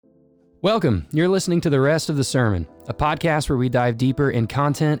Welcome. You're listening to the rest of the sermon, a podcast where we dive deeper in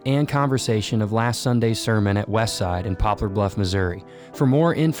content and conversation of last Sunday's sermon at Westside in Poplar Bluff, Missouri. For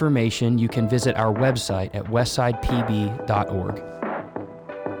more information, you can visit our website at westsidepb.org.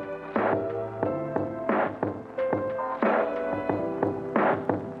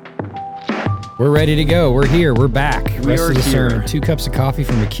 We're ready to go. We're here. We're back. Rest of the sermon. 2 cups of coffee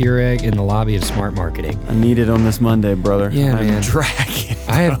from a Keurig in the lobby of Smart Marketing. I need it on this Monday, brother. Yeah, I'm man. dragging.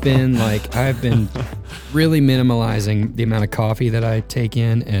 I have been really minimalizing the amount of coffee that I take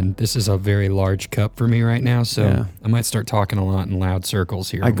in, and this is a very large cup for me right now, so yeah. I might start talking a lot in loud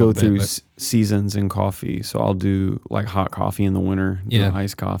circles here. I go through seasons in coffee, so I'll do like hot coffee in the winter,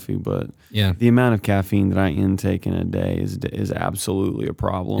 iced coffee, but the amount of caffeine that I intake in a day is absolutely a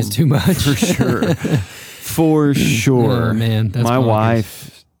problem. It's too much. For sure. For sure. Oh, man, that's my bonkers.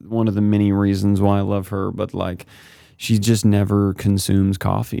 wife, one of the many reasons why I love her, but like, she just never consumes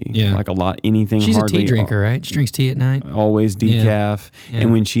coffee. Yeah. Like anything. She's hardly, a tea drinker, right? She drinks tea at night. Always decaf. Yeah.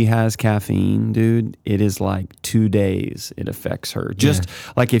 And when she has caffeine, dude, it is like 2 days it affects her. Just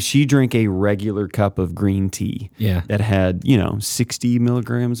like if she drank a regular cup of green tea that had, 60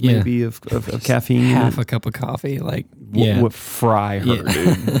 milligrams maybe of caffeine. Half a cup of coffee. Like, would fry her,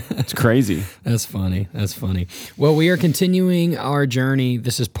 dude. It's crazy. That's funny. Well, we are continuing our journey.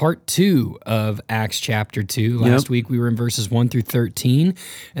 This is part 2 of Acts chapter 2. Last week we were in verses 1 through 13,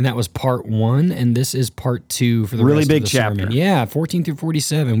 and that was part 1, and this is part 2 for the really rest big of the chapter. sermon. Yeah, 14 through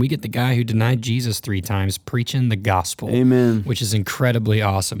 47. We get the guy who denied Jesus 3 times preaching the gospel. Amen. Which is incredibly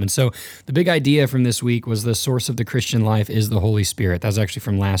awesome. And so the big idea from this week was the source of the Christian life is the Holy Spirit. That was actually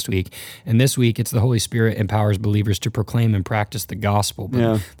from last week. And this week it's the Holy Spirit empowers believers to proclaim and practice the gospel.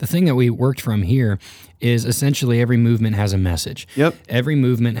 But the thing that we worked from here is essentially every movement has a message. Yep. Every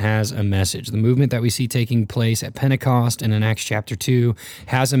movement has a message. The movement that we see taking place at Pentecost and in Acts chapter 2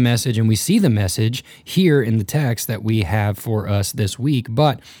 has a message, and we see the message here in the text that we have for us this week.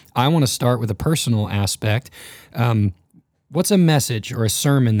 But I want to start with a personal aspect. What's a message or a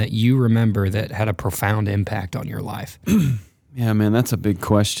sermon that you remember that had a profound impact on your life? Yeah, man, that's a big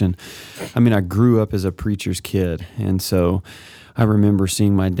question. I mean, I grew up as a preacher's kid, and so I remember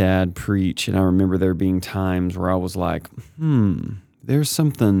seeing my dad preach, and I remember there being times where I was like, there's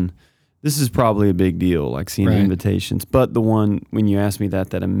something, this is probably a big deal, like seeing invitations. But the one, when you asked me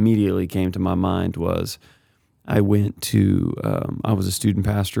that immediately came to my mind was, I went to, I was a student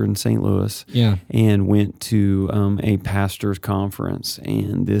pastor in St. Louis, and went to a pastor's conference,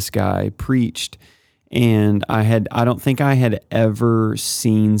 and this guy preached. And I don't think I had ever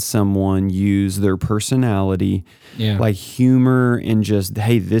seen someone use their personality, like humor and just,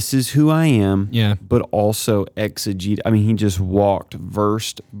 hey, this is who I am, but also exegete. I mean, he just walked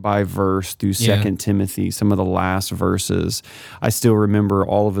verse by verse through 2 Timothy, some of the last verses. I still remember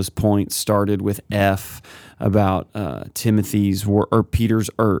all of his points started with F about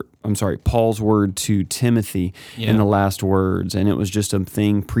Paul's word to Timothy in the last words, and it was just a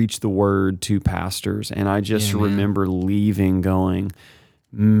thing, preach the word to pastors, and I just remember leaving going,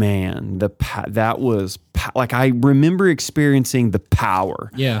 man, that was like I remember experiencing the power.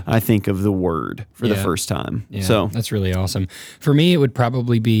 I think of the word for the first time. So that's really awesome. For me, it would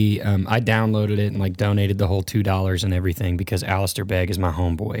probably be I downloaded it and like donated the whole $2 and everything because Alistair Begg is my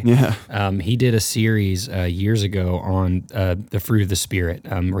homeboy. He did a series years ago on the fruit of the Spirit,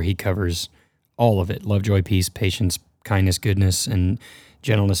 where he covers all of it: love, joy, peace, patience, kindness, goodness, and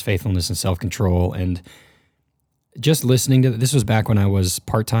gentleness, faithfulness, and self-control. And just listening to this was back when I was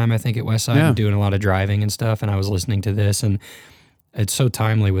part-time, I think, at Westside, and doing a lot of driving and stuff, and I was listening to this, and it's so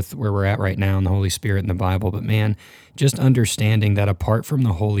timely with where we're at right now in the Holy Spirit and the Bible. But man, just understanding that apart from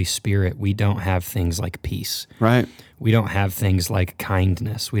the Holy Spirit, we don't have things like peace. Right. We don't have things like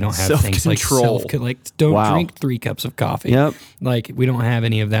kindness. We don't have things like drink 3 cups of coffee. Like, we don't have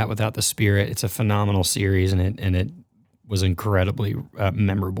any of that without the Spirit. It's a phenomenal series, and it was incredibly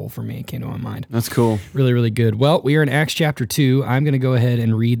memorable for me. It came to my mind. That's cool. Really, really good. Well, we are in Acts chapter 2. I'm going to go ahead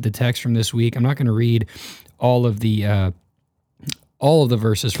and read the text from this week. I'm not going to read all of the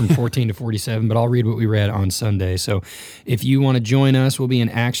verses from 14 to 47, but I'll read what we read on Sunday. So if you want to join us, we'll be in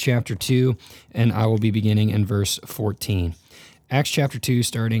Acts chapter 2, and I will be beginning in verse 14. Acts chapter 2,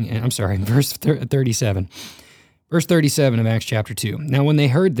 verse 37. Verse 37 of Acts chapter 2. Now when they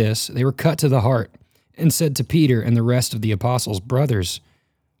heard this, they were cut to the heart, and said to Peter and the rest of the apostles, "Brothers,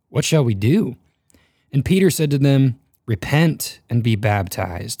 what shall we do?" And Peter said to them, "Repent and be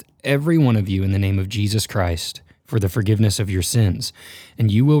baptized, every one of you, in the name of Jesus Christ, for the forgiveness of your sins, and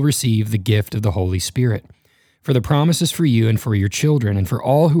you will receive the gift of the Holy Spirit. For the promise is for you and for your children and for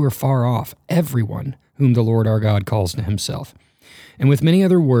all who are far off, everyone whom the Lord our God calls to himself." And with many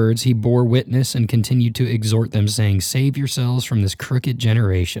other words, he bore witness and continued to exhort them, saying, "Save yourselves from this crooked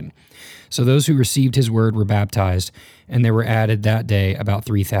generation." So those who received his word were baptized, and there were added that day about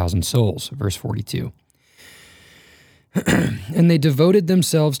 3,000 souls. Verse 42. And they devoted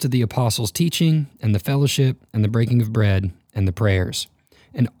themselves to the apostles' teaching and the fellowship and the breaking of bread and the prayers.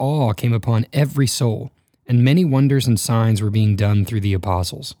 And awe came upon every soul, and many wonders and signs were being done through the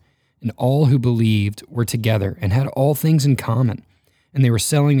apostles. And all who believed were together and had all things in common. And they were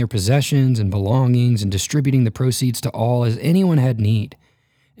selling their possessions and belongings and distributing the proceeds to all as anyone had need.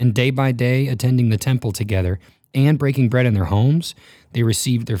 And day by day, attending the temple together and breaking bread in their homes, they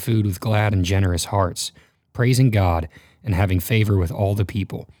received their food with glad and generous hearts, praising God and having favor with all the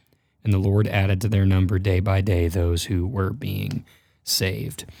people. And the Lord added to their number day by day those who were being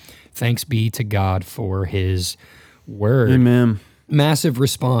saved. Thanks be to God for his word. Amen. Massive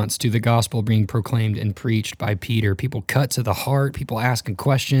response to the gospel being proclaimed and preached by Peter. People cut to the heart, people asking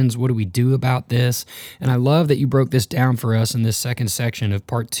questions. What do we do about this? And I love that you broke this down for us in this second section of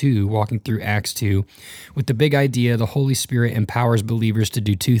part 2, walking through Acts 2, with the big idea the Holy Spirit empowers believers to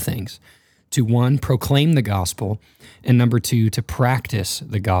do two things. To, one, proclaim the gospel, and number 2, to practice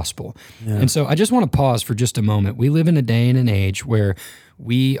the gospel. Yeah. And so I just want to pause for just a moment. We live in a day and an age where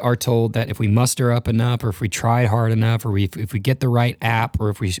we are told that if we muster up enough, or if we try hard enough, or if we get the right app, or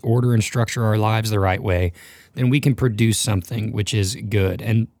if we order and structure our lives the right way, then we can produce something which is good.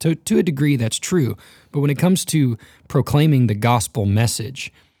 And to a degree, that's true. But when it comes to proclaiming the gospel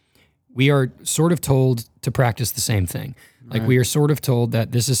message, we are sort of told to practice the same thing. Like, we are sort of told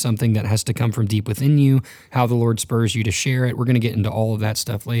that this is something that has to come from deep within you, how the Lord spurs you to share it. We're going to get into all of that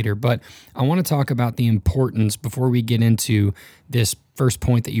stuff later. But I want to talk about the importance, before we get into this first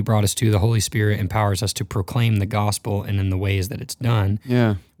point that you brought us to, the Holy Spirit empowers us to proclaim the gospel and in the ways that it's done.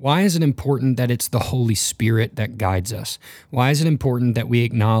 Yeah. Why is it important that it's the Holy Spirit that guides us? Why is it important that we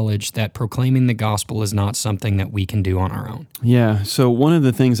acknowledge that proclaiming the gospel is not something that we can do on our own? Yeah, so one of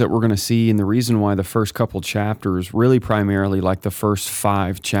the things that we're going to see, and the reason why the first couple chapters, really primarily like the first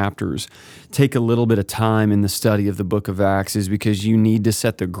 5 chapters, take a little bit of time in the study of the book of Acts, is because you need to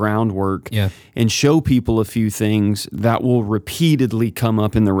set the groundwork and show people a few things that will repeatedly come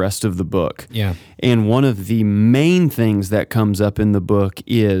up in the rest of the book. Yeah. And one of the main things that comes up in the book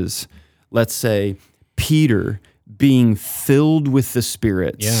is, let's say, Peter being filled with the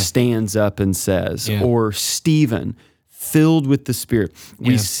Spirit stands up and says, or Stephen filled with the Spirit.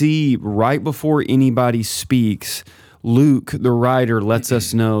 We see right before anybody speaks, Luke, the writer, lets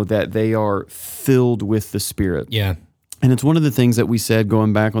us know that they are filled with the Spirit. Yeah. And it's one of the things that we said,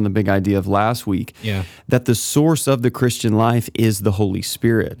 going back on the big idea of last week, that the source of the Christian life is the Holy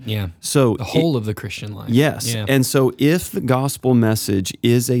Spirit. Yeah. So the whole of the Christian life. Yes. Yeah. And so if the gospel message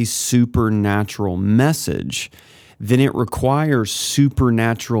is a supernatural message, then it requires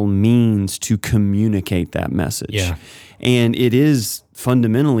supernatural means to communicate that message. Yeah. And it is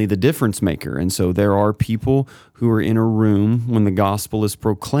fundamentally the difference maker. And so there are people who are in a room when the gospel is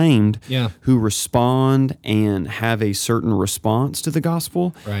proclaimed who respond and have a certain response to the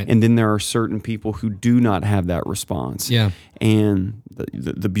gospel. Right. And then there are certain people who do not have that response. Yeah. And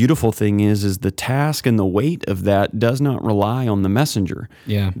the beautiful thing is the task and the weight of that does not rely on the messenger.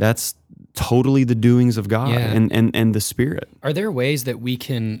 Yeah. That's totally the doings of God and the Spirit. Are there ways that we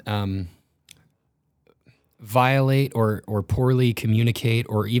can violate or poorly communicate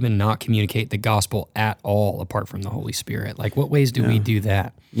or even not communicate the gospel at all apart from the Holy Spirit? Like, what ways do we do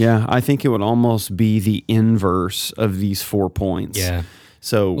that? Yeah, I think it would almost be the inverse of these 4 points. Yeah.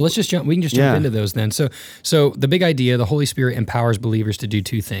 So well, we can just jump into those then. So the big idea, the Holy Spirit empowers believers to do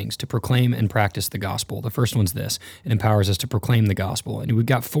two things: to proclaim and practice the gospel. The first one's this: it empowers us to proclaim the gospel. And we've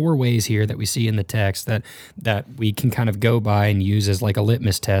got 4 ways here that we see in the text that we can kind of go by and use as like a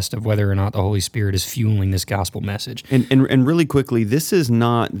litmus test of whether or not the Holy Spirit is fueling this gospel message. And really quickly, this is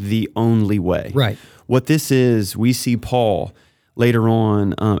not the only way. Right. What this is, we see Paul later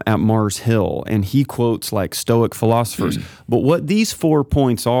on at Mars Hill, and he quotes like Stoic philosophers. But what these 4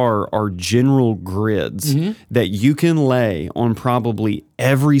 points are general grids that you can lay on probably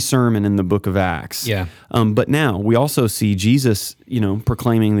every sermon in the book of Acts. Yeah. But now we also see Jesus,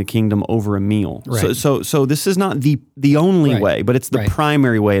 proclaiming the kingdom over a meal. Right. So this is not the only way, but it's the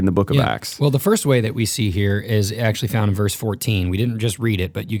primary way in the book of Acts. Well, the first way that we see here is actually found in verse 14. We didn't just read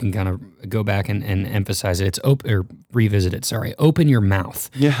it, but you can kind of go back and emphasize it. It's revisit it. Sorry. Open your mouth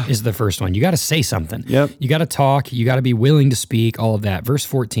is the first one. You got to say something. Yep. You got to talk. You got to be willing to speak, all of that. Verse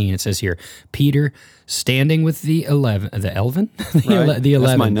 14, it says here, Peter, standing with the 11, the 11? The 11.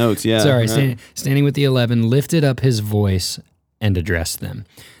 That's my notes, yeah. Sorry, right. Standing with the 11, lifted up his voice and addressed them.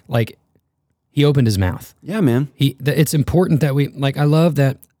 Like, He opened his mouth. Yeah, man. It's important that we, like, I love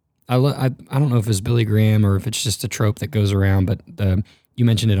that. I don't know if it's Billy Graham or if it's just a trope that goes around, but you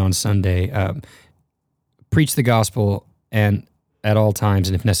mentioned it on Sunday. Preach the gospel and at all times,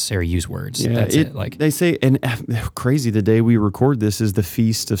 and if necessary, use words. Yeah, That's it. Like they say, and crazy, the day we record this is the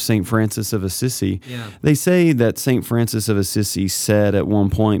feast of St. Francis of Assisi. Yeah. They say that St. Francis of Assisi said at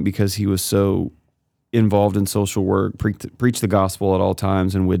one point, because he was so involved in social work, preach the gospel at all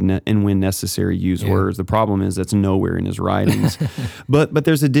times, and when necessary, use words. The problem is that's nowhere in his writings. but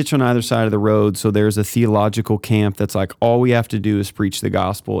there's a ditch on either side of the road, so there's a theological camp that's like, all we have to do is preach the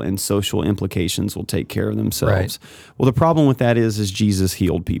gospel, and social implications will take care of themselves. Right. Well, the problem with that is Jesus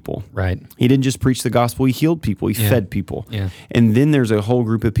healed people. Right. He didn't just preach the gospel; he healed people. He fed people. Yeah. And then there's a whole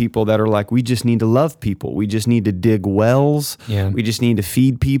group of people that are like, we just need to love people. We just need to dig wells. Yeah. We just need to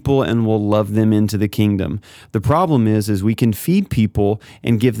feed people, and we'll love them into the kingdom. The problem is we can feed people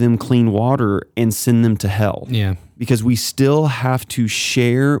and give them clean water and send them to hell. Yeah. Because we still have to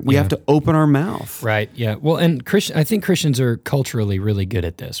share. We have to open our mouth. Right. Yeah. Well, and I think Christians are culturally really good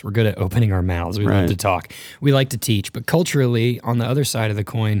at this. We're good at opening our mouths. We love to talk. We like to teach. But culturally, on the other side of the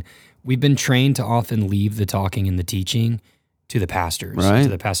coin, we've been trained to often leave the talking and the teaching to the pastors, to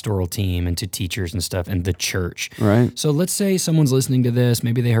the pastoral team, and to teachers and stuff, and the church. Right. So let's say someone's listening to this.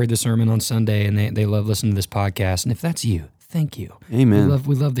 Maybe they heard the sermon on Sunday, and they love listening to this podcast. And if that's you, thank you. Amen.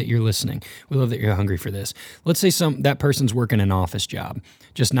 We love that you're listening. We love that you're hungry for this. Let's say that person's working an office job,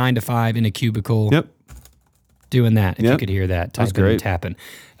 just 9 to 5 in a cubicle. Yep. Doing that, if you could hear that, typing and tapping.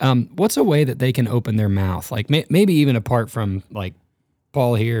 What's a way that they can open their mouth? Like maybe even apart from like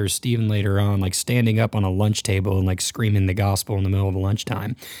Paul here or Stephen later on, like standing up on a lunch table and like screaming the gospel in the middle of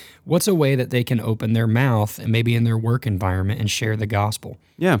lunchtime. What's a way that they can open their mouth and maybe in their work environment and share the gospel?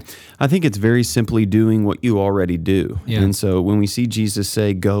 Yeah, I think it's very simply doing what you already do. Yeah. And so when we see Jesus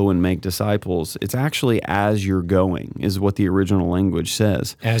say, go and make disciples, it's actually as you're going is what the original language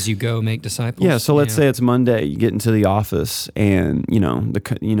says. As you go, make disciples? Yeah, so let's say it's Monday, you get into the office and,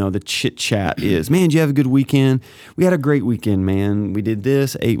 the chit chat is, man, did you have a good weekend? We had a great weekend, man. We did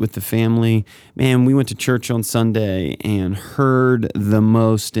this, ate with the family. Man, we went to church on Sunday and heard the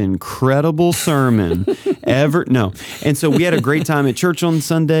most incredible sermon ever. No. And so we had a great time at church on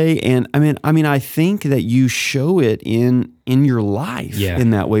Sunday. And I think that you show it in your life in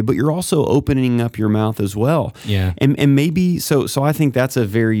that way, but you're also opening up your mouth as well. Yeah. And maybe, so I think that's a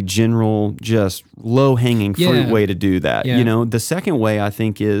very general, just low-hanging fruit way to do that. Yeah. The second way I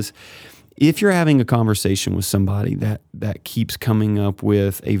think is, if you're having a conversation with somebody that keeps coming up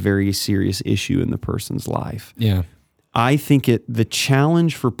with a very serious issue in the person's life, I think the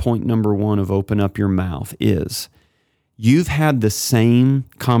challenge for point number 1 of open up your mouth is you've had the same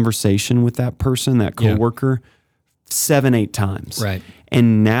conversation with that person, that coworker, 7-8 times. Right.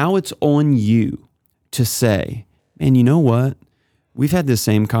 And now it's on you to say, man, you know what? We've had the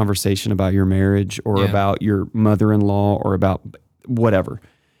same conversation about your marriage or about your mother-in-law or about whatever.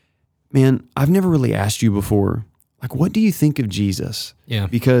 Man, I've never really asked you before, like, what do you think of Jesus? Yeah.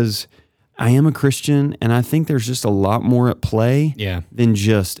 Because I am a Christian, and I think there's just a lot more at play than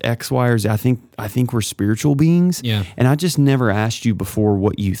just X, Y, or Z. I think we're spiritual beings, and I just never asked you before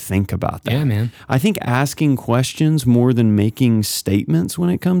what you think about that. Yeah, man. I think asking questions more than making statements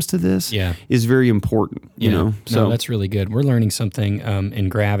when it comes to this is very important. You know, so that's really good. We're learning something in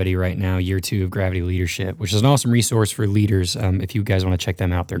Gravity right now, year 2 of Gravity Leadership, which is an awesome resource for leaders. If you guys want to check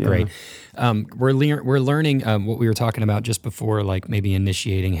them out, they're great. We're learning what we were talking about just before, like maybe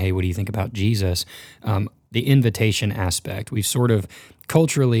initiating, hey, what do you think about Jesus? The invitation aspect. We've sort of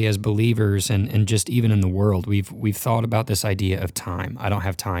culturally as believers and just even in the world, we've thought about this idea of time. I don't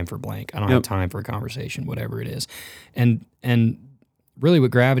have time for blank. I don't have time for a conversation, whatever it is. And really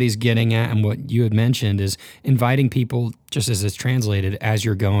what Gravity's getting at and what you had mentioned is inviting people, just as it's translated, as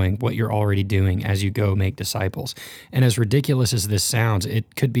you're going, what you're already doing, as you go make disciples. And as ridiculous as this sounds,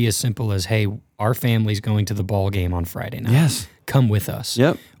 it could be as simple as, hey, our family's going to the ball game on Friday night. Yes. Come with us.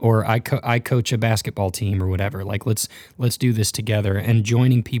 Yep. Or I coach a basketball team or whatever. Like, let's do this together, and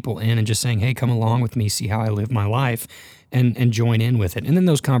joining people in and just saying, hey, come along with me, see how I live my life. And join in with it. And then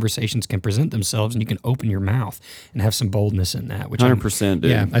those conversations can present themselves and you can open your mouth and have some boldness in that. Which 100%,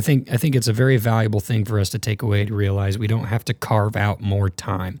 dude. Yeah, I think it's a very valuable thing for us to take away, to realize we don't have to carve out more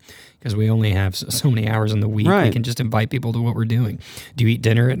time because we only have so many hours in the week. Right. We can just invite people to what we're doing. Do you eat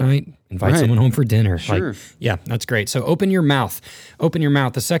dinner at night? Invite someone home for dinner. Sure. That's great. So open your mouth. Open your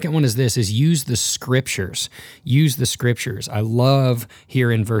mouth. The second one is use the scriptures. Use the scriptures. I love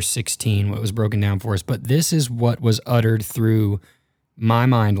here in verse 16 what was broken down for us, but this is what was uttered through my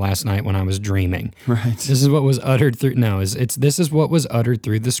mind last night when I was dreaming. Right. This is what was uttered through. No, this is what was uttered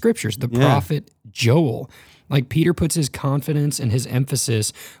through the scriptures. The prophet Joel. Like Peter puts his confidence and his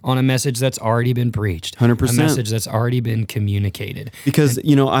emphasis on a message that's already been preached, 100%. a message that's already been communicated. Because,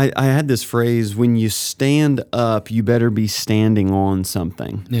 I had this phrase, when you stand up, you better be standing on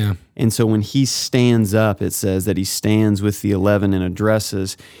something. Yeah. And so when he stands up, it says that he stands with the 11 and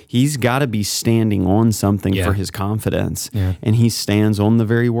addresses. He's got to be standing on something for his confidence. Yeah. And he stands on the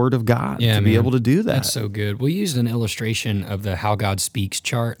very word of God to be able to do that. That's so good. We used an illustration of the How God Speaks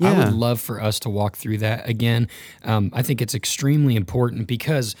chart. Yeah. I would love for us to walk through that again. I think it's extremely important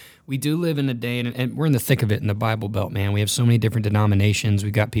because we do live in a day, and we're in the thick of it in the Bible Belt, man. We have so many different denominations.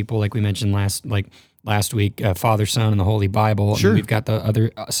 We've got people, like we mentioned last week, Father, Son, and the Holy Bible. Sure. And we've got the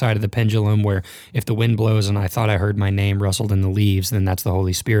other side of the pendulum where if the wind blows and I thought I heard my name rustled in the leaves, then that's the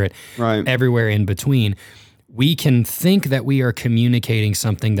Holy Spirit. Right. Everywhere in between. We can think that we are communicating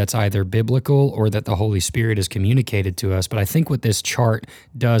something that's either biblical or that the Holy Spirit has communicated to us. But I think what this chart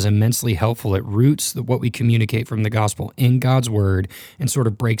does immensely helpful, it roots what we communicate from the gospel in God's word and sort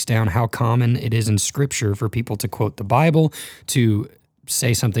of breaks down how common it is in Scripture for people to quote the Bible, to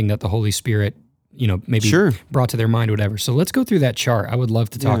say something that the Holy Spirit maybe brought to their mind, whatever. So let's go through that chart. I would love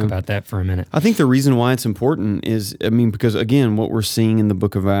to talk about that for a minute. I think the reason why it's important is, because again, what we're seeing in the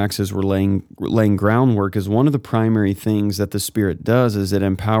book of Acts is we're laying groundwork, is one of the primary things that the Spirit does is it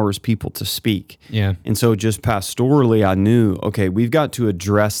empowers people to speak. Yeah. And so just pastorally, I knew, okay, we've got to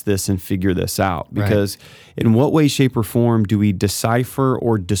address this and figure this out, because in what way, shape, or form do we decipher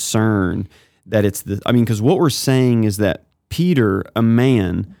or discern that it's because what we're saying is that Peter, a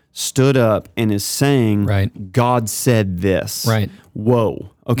man, stood up and is saying, God said this. Right.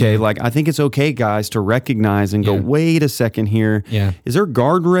 Whoa. Okay, I think it's okay, guys, to recognize and go, wait a second here. Yeah. Is there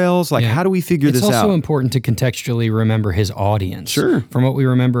guardrails? How do we figure this out? It's also important to contextually remember his audience. Sure. From what we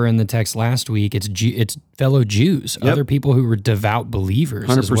remember in the text last week, it's fellow Jews, other people who were devout believers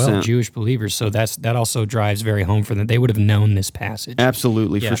 100%. as well, Jewish believers. So that also drives very home for them. They would have known this passage.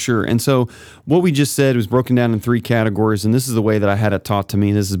 Absolutely, for sure. And so what we just said was broken down in 3 categories, and this is the way that I had it taught to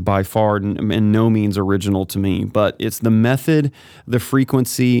me. This is by far and no means original to me, but it's the method, the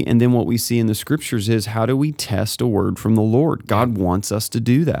frequency, and then what we see in the scriptures is, how do we test a word from the Lord? God wants us to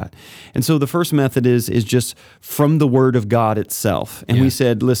do that. And so the first method is just from the word of God itself. And we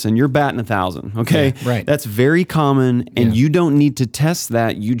said, listen, you're batting 1,000, okay? Yeah, right. That's very common, and you don't need to test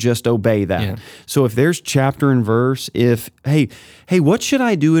that. You just obey that. Yeah. So if there's chapter and verse, hey, what should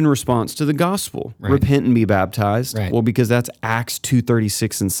I do in response to the gospel? Right. Repent and be baptized. Right. Well, because that's Acts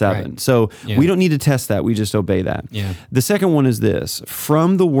 2:36 and 7. Right. So we don't need to test that. We just obey that. Yeah. The second one is this: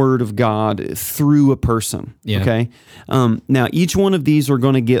 from the word of God through a person. Yeah. Okay. Now each one of these are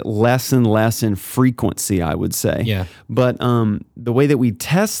going to get less and less in frequency, I would say. Yeah. But the way that we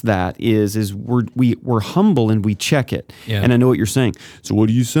test that is we're humble and we check it. Yeah. And I know what you're saying. So what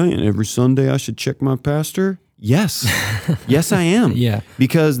are you saying? Every Sunday I should check my pastor? Yes. Yes, I am. Yeah.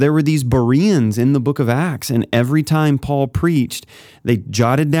 Because there were these Bereans in the book of Acts, and every time Paul preached, they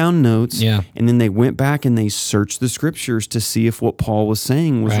jotted down notes, and then they went back and they searched the scriptures to see if what Paul was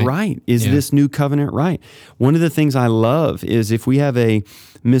saying was right. Is this new covenant right? One of the things I love is if we have a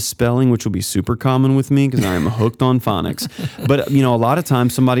misspelling, which will be super common with me because I am hooked on phonics. But, a lot of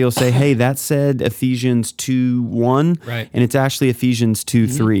times somebody will say, hey, that said Ephesians 2:1, and it's actually Ephesians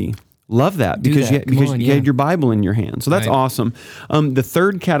 2:3. Love that because you had your Bible in your hand. So that's awesome. The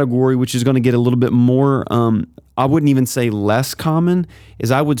third category, which is going to get a little bit more, I wouldn't even say less common,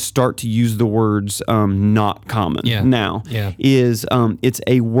 is I would start to use the words not common now. Is it's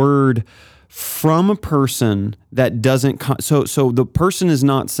a word from a person that doesn't, so the person is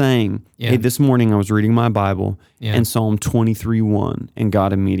not saying, hey, this morning I was reading my Bible and Psalm 23:1, and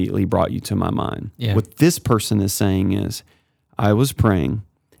God immediately brought you to my mind. What this person is saying is, I was praying,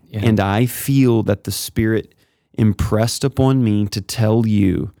 and I feel that the Spirit impressed upon me to tell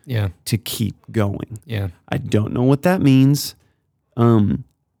you to keep going. I don't know what that means,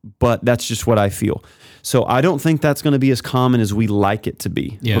 but that's just what I feel. So I don't think that's going to be as common as we like it to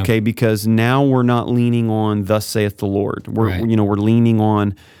be, okay? Because now we're not leaning on "Thus saith the Lord." We're leaning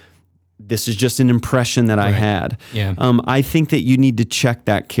on, this is just an impression that I had. I think that you need to check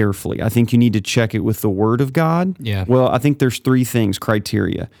that carefully. I think you need to check it with the Word of God. Well, I think there's 3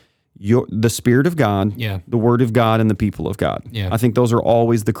 criteria. the Spirit of God, Yeah. the Word of God, and the people of God. Yeah. I think those are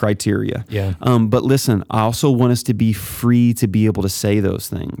always the criteria. Yeah. But listen, I also want us to be free to be able to say those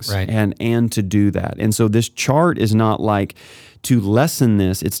things, Right. and to do that. And so this chart is not like to lessen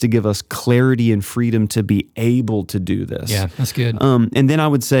this; it's to give us clarity and freedom to be able to do this. Yeah, that's good. And then I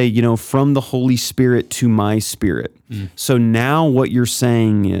would say, from the Holy Spirit to my spirit. So now what you're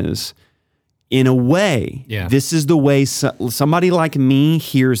saying is, in a way, Yeah. this is the way somebody like me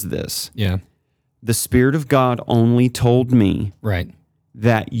hears this. Yeah. The Spirit of God only told me Right.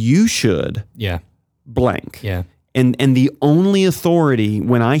 that you should Yeah. blank. Yeah. And the only authority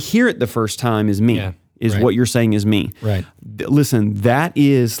when I hear it the first time is me. Yeah. Is Right. what you're saying is me. Right. Listen, that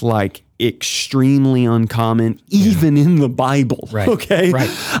is like extremely uncommon, even in the Bible. Right. Okay. Right.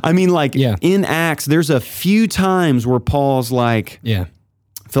 I mean, like Yeah. in Acts, there's a few times where Paul's like, Yeah.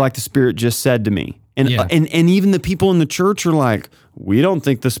 I feel like the Spirit just said to me. And, Yeah. and even the people in the church are like, we don't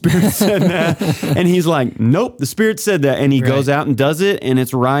think the Spirit said that. And he's like, nope, the Spirit said that. And he goes out and does it, and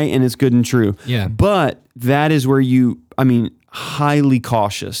it's right, and it's good and true. Yeah. But that is where highly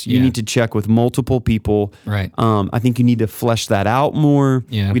cautious. You Yeah. need to check with multiple people. Right. I think you need to flesh that out more.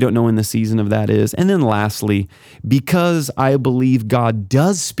 Yeah. We don't know when the season of that is. And then lastly, because I believe God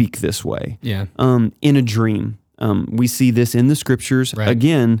does speak this way, Yeah. in a dream. We see this in the scriptures. Right.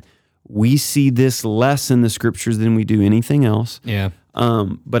 Again, we see this less in the scriptures than we do anything else. Yeah.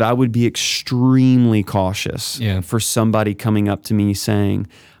 But I would be extremely cautious Yeah. for somebody coming up to me saying,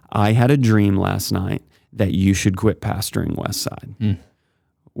 I had a dream last night that you should quit pastoring Westside.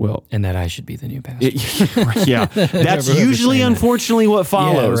 Well, And that I should be the new pastor. yeah, that's Never usually, saying that. unfortunately, what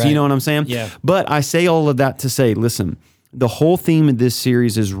follows. right. You know what I'm saying? Yeah. But I say all of that to say, listen, the whole theme of this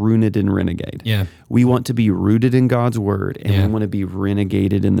series is rooted in renegade. Yeah. We want to be rooted in God's word, and Yeah. we want to be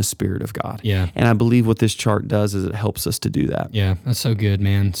renegaded in the Spirit of God. Yeah. And I believe what this chart does is it helps us to do that. Yeah, that's so good,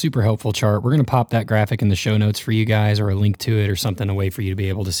 man. Super helpful chart. We're going to pop that graphic in the show notes for you guys, or a link to it or something, a way for you to be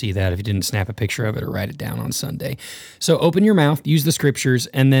able to see that if you didn't snap a picture of it or write it down on Sunday. So open your mouth, use the scriptures,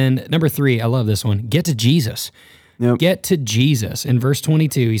 and then number 3, I love this one, get to Jesus. Yep. Get to Jesus. In verse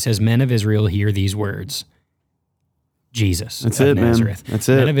 22, he says, men of Israel, hear these words. Jesus That's of it, man. Nazareth. That's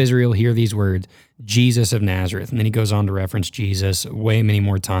it. Men of Israel, hear these words, Jesus of Nazareth. And then he goes on to reference Jesus way many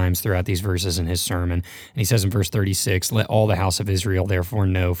more times throughout these verses in his sermon. And he says in verse 36, let all the house of Israel therefore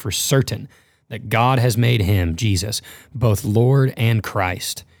know for certain that God has made him, Jesus, both Lord and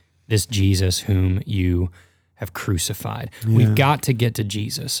Christ, this Jesus whom you have crucified. We've got to get to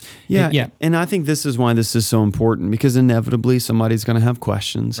Jesus. Yeah. And I think this is why this is so important, because inevitably somebody's going to have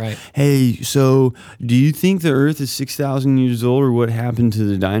questions. Right. Hey, so do you think the earth is 6,000 years old, or what happened to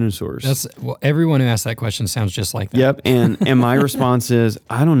the dinosaurs? Everyone who asks that question sounds just like that. Yep. And my response is,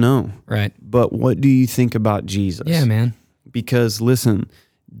 I don't know. Right. But what do you think about Jesus? Yeah, man. Because listen,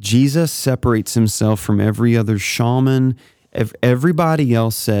 Jesus separates himself from every other shaman. If everybody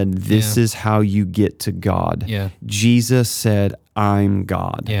else said, this is how you get to God, Yeah. Jesus said, I'm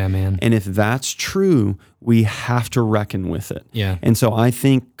God. Yeah, man. And if that's true, we have to reckon with it. Yeah. And so I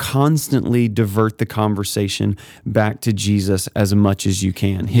think constantly divert the conversation back to Jesus as much as you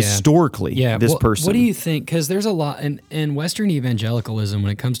can. Historically, this person. What do you think? Because there's a lot in Western evangelicalism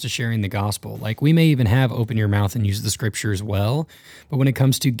when it comes to sharing the gospel. Like, we may even have open your mouth and use the scripture as well, but when it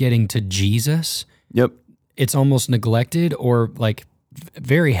comes to getting to Jesus, Yep. it's almost neglected or like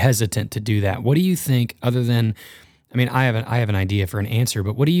very hesitant to do that. What do you think, other than, I mean, I have an idea for an answer,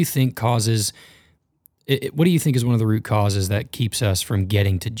 but what do you think causes, what do you think is one of the root causes that keeps us from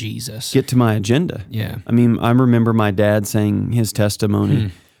getting to Jesus? Get to my agenda. Yeah. I mean, I remember my dad saying his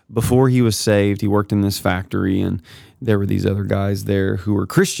testimony. Before he was saved, he worked in this factory, and there were these other guys there who were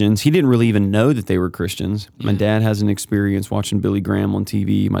Christians. He didn't really even know that they were Christians. My dad has an experience watching Billy Graham on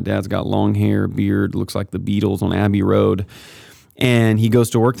TV. My dad's got long hair, beard, looks like the Beatles on Abbey Road. And he goes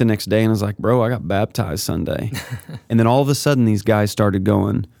to work the next day and is like, bro, I got baptized Sunday. And then all of a sudden, these guys started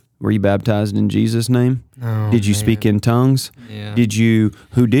going, were you baptized in Jesus' name? Oh, Did you speak in tongues? Yeah.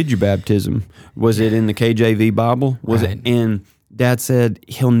 Who did your baptism? Was it in the KJV Bible? Was Right. it? And Dad said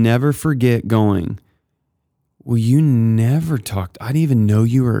he'll never forget going, well, you never talked. I didn't even know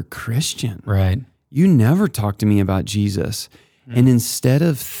you were a Christian. Right. You never talked to me about Jesus. And instead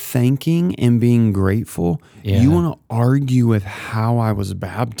of thanking and being grateful, Yeah. you want to argue with how I was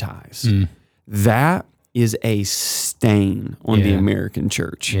baptized. That is a stain on the Yeah. American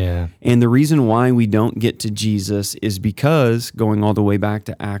church. Yeah. And the reason why we don't get to Jesus is because, going all the way back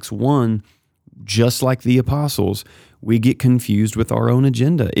to Acts 1, just like the apostles, we get confused with our own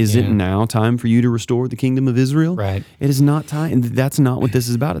agenda. Is it now time for you to restore the kingdom of Israel? Right. It is not time. And that's not what this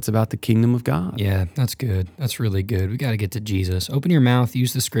is about. It's about the kingdom of God. Yeah, that's good. That's really good. We got to get to Jesus. Open your mouth,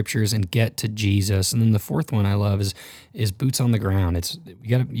 use the scriptures, and get to Jesus. And then the fourth one I love is boots on the ground. It's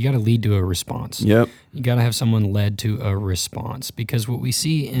you got to lead to a response. Yep. You got to have someone led to a response, because what we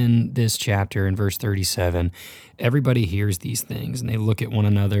see in this chapter in verse 37, everybody hears these things and they look at one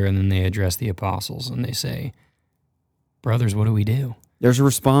another and then they address the apostles and they say, "Brothers, what do we do?" There's a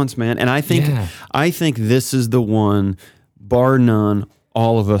response, man. And I think this is the one, bar none,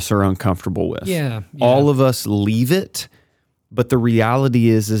 all of us are uncomfortable with. Yeah. All of us leave it, but the reality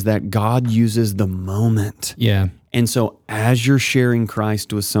is that God uses the moment. Yeah. And so as you're sharing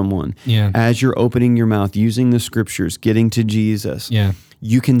Christ with someone, Yeah. as you're opening your mouth, using the scriptures, getting to Jesus, Yeah.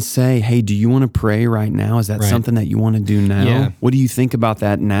 you can say, "Hey, do you want to pray right now? Is that Right. something that you want to do now? Yeah. What do you think about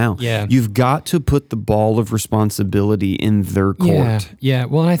that now?" Yeah. You've got to put the ball of responsibility in their court. Yeah.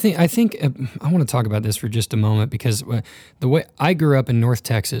 Well, and I think I want to talk about this for just a moment, because the way I grew up in North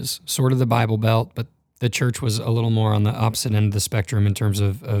Texas, sort of the Bible Belt, but the church was a little more on the opposite end of the spectrum in terms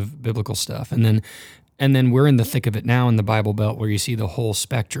of biblical stuff. And then we're in the thick of it now in the Bible Belt, where you see the whole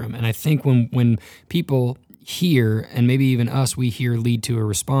spectrum. And I think when people hear, and maybe even us, we hear lead to a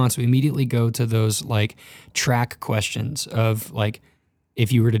response, we immediately go to those like track questions of like,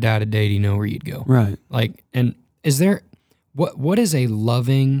 if you were to die today, do you know where you'd go? Right. Like, and is there, what is a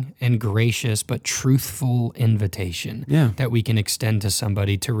loving and gracious but truthful invitation that we can extend to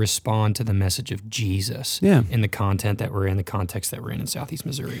somebody to respond to the message of Jesus in the content that we're in, the context that we're in Southeast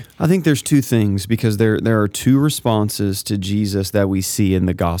Missouri? I think there's two things, because there are two responses to Jesus that we see in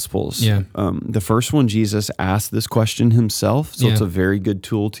the Gospels. Yeah. The first one, Jesus asked this question himself, so it's a very good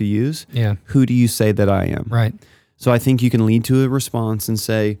tool to use. Yeah. Who do you say that I am? Right. So I think you can lead to a response and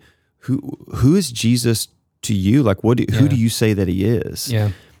say, who is Jesus to you? Like, who do you say that he is? Yeah.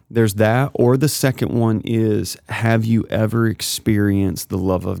 There's that. Or the second one is, have you ever experienced the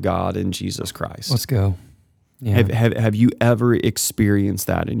love of God in Jesus Christ? Let's go. Yeah. Have you ever experienced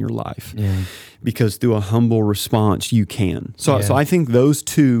that in your life? Yeah. Because through a humble response, you can. So I think those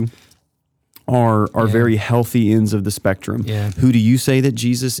two are very healthy ends of the spectrum. Yeah. Who do you say that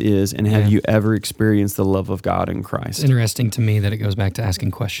Jesus is, and have you ever experienced the love of God in Christ? It's interesting to me that it goes back to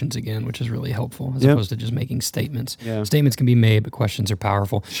asking questions again, which is really helpful, as opposed to just making statements. Yeah. Statements can be made, but questions are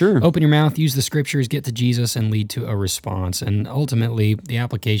powerful. Sure. Open your mouth, use the scriptures, get to Jesus, and lead to a response. And ultimately, the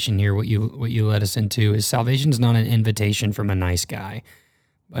application here, what you led us into, is salvation is not an invitation from a nice guy,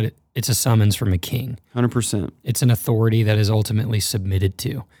 but it's a summons from a king. 100%. It's an authority that is ultimately submitted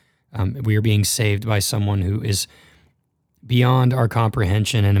to. We are being saved by someone who is beyond our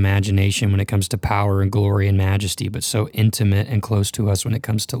comprehension and imagination when it comes to power and glory and majesty, but so intimate and close to us when it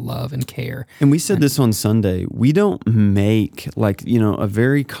comes to love and care. And we said this on Sunday. We don't make, a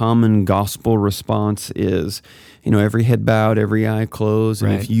very common gospel response is, every head bowed, every eye closed.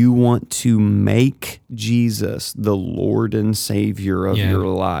 And if you want to make Jesus the Lord and Savior of your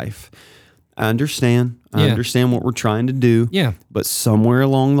life, I understand. I understand what we're trying to do. Yeah. But somewhere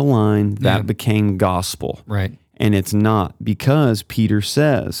along the line, that became gospel. Right. And it's not, because Peter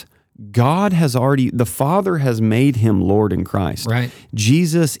says, the Father has made him Lord in Christ. Right.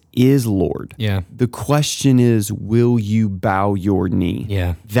 Jesus is Lord. Yeah. The question is, will you bow your knee?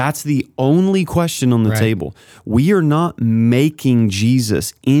 Yeah. That's the only question on the table. We are not making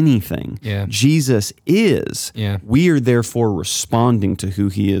Jesus anything. Yeah. Jesus is. Yeah. We are therefore responding to who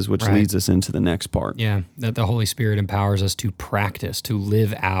he is, which leads us into the next part. Yeah. That the Holy Spirit empowers us to practice, to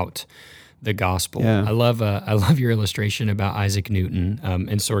live out the gospel. Yeah. I love your illustration about Isaac Newton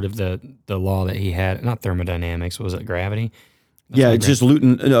and sort of the law that he had. Not thermodynamics, was it gravity? It's just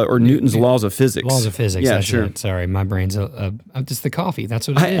Newton's laws of physics. Laws of physics. Yeah, that's sure. it. Sorry, my brain's just the coffee. That's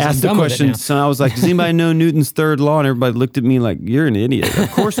what it I is. asked the question, so I was like, does anybody know Newton's third law? And everybody looked at me like, you're an idiot.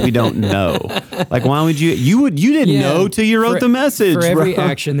 Of course we don't know. Like, why would you didn't know till you wrote the message. For every bro.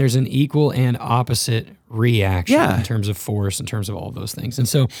 action, there's an equal and opposite reaction in terms of force, in terms of all of those things. And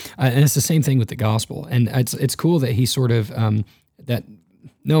so, and it's the same thing with the gospel. And it's cool that he sort of, that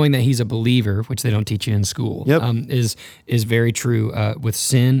knowing that he's a believer, which they don't teach you in school, is very true with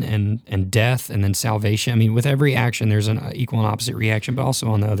sin and death and then salvation. I mean, with every action, there's an equal and opposite reaction, but also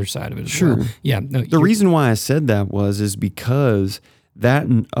on the other side of it as well. Yeah. No, the reason why I said that is because that,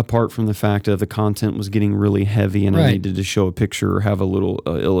 apart from the fact that the content was getting really heavy and I needed to show a picture or have a little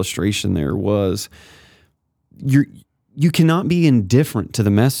illustration there, was you cannot be indifferent to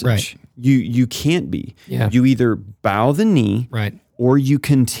the message. Right. You can't be. Yeah. You either bow the knee right. or you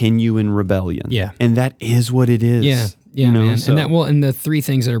continue in rebellion. Yeah. And that is what it is. Yeah. Yeah, you know, man. so- And the three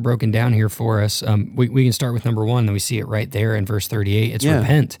things that are broken down here for us, we can start with number one, and we see it right there in verse 38. It's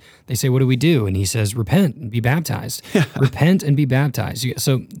repent. They say, what do we do? And he says, repent and be baptized. Repent and be baptized.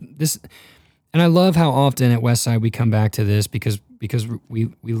 So this, and I love how often at Westside we come back to this because we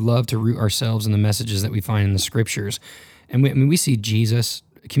love to root ourselves in the messages that we find in the scriptures. And we see Jesus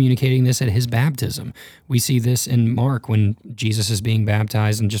communicating this at his baptism. We see this in Mark when Jesus is being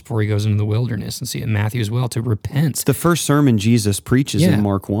baptized and just before he goes into the wilderness, and see it in Matthew as well, to repent. The first sermon Jesus preaches in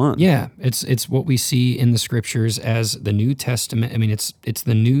Mark 1. Yeah, it's what we see in the scriptures as the New Testament. I mean, it's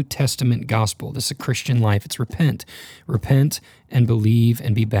the New Testament gospel. This is a Christian life. It's repent and believe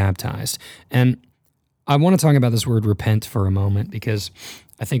and be baptized. And I want to talk about this word repent for a moment because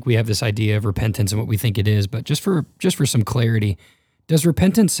I think we have this idea of repentance and what we think it is, but just for some clarity, does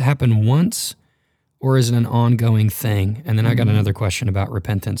repentance happen once or is it an ongoing thing? And then I got another question about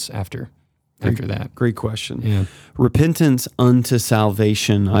repentance after that. Great question. Yeah. Repentance unto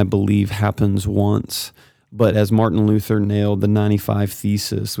salvation, I believe, happens once. But as Martin Luther nailed the 95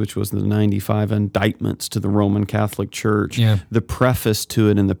 Thesis, which was the 95 indictments to the Roman Catholic Church, the preface to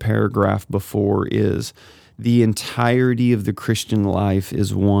it in the paragraph before is, the entirety of the Christian life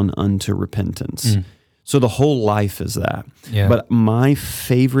is one unto repentance. So the whole life is that. Yeah. But my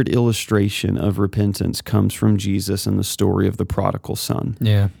favorite illustration of repentance comes from Jesus in the story of the prodigal son.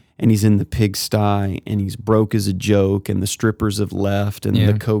 Yeah. And he's in the pigsty, and he's broke as a joke, and the strippers have left, and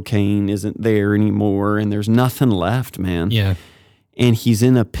the cocaine isn't there anymore, and there's nothing left, man. Yeah. And he's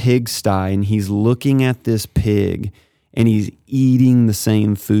in a pigsty, and he's looking at this pig, and he's eating the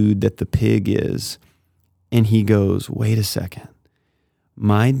same food that the pig is. And he goes, wait a second.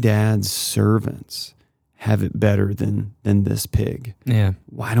 My dad's servants have it better than this pig. Yeah.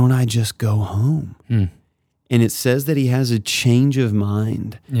 Why don't I just go home? And it says that he has a change of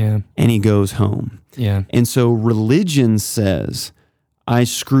mind. Yeah. And he goes home. Yeah. And so religion says, I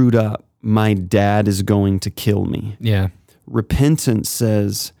screwed up. My dad is going to kill me. Yeah. Repentance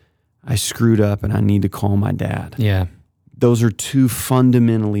says, I screwed up and I need to call my dad. Yeah. Those are two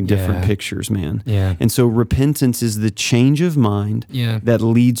fundamentally different pictures, man. Yeah. And so repentance is the change of mind that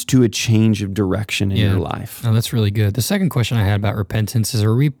leads to a change of direction in your life. Oh, that's really good. The second question I had about repentance is,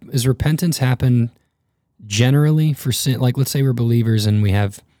 is repentance happen generally for sin? Like, let's say we're believers and we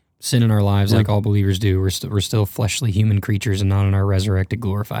have sin in our lives, like all believers do. We're still fleshly human creatures and not in our resurrected,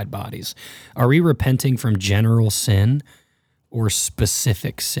 glorified bodies. Are we repenting from general sin or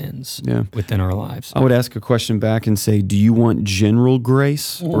specific sins within our lives? I would ask a question back and say, do you want general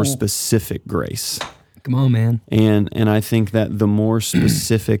grace or specific grace? Come on, man. And I think that the more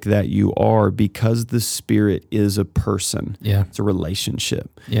specific that you are, because the Spirit is a person, it's a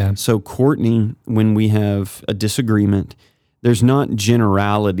relationship. Yeah. So Courtney, when we have a disagreement, there's not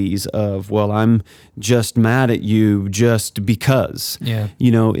generalities of, well, I'm just mad at you just because. Yeah.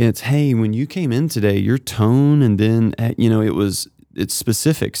 You know, it's, hey, when you came in today, your tone, and then, you know, it's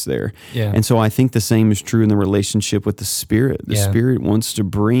specifics there. Yeah. And so I think the same is true in the relationship with the Spirit. The Spirit wants to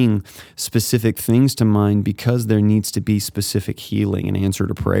bring specific things to mind because there needs to be specific healing and answer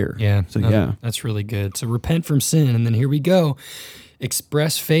to prayer. Yeah. So, that's really good. So repent from sin. And then here we go.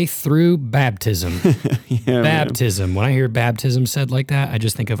 Express faith through baptism. Baptism. Man. When I hear baptism said like that, I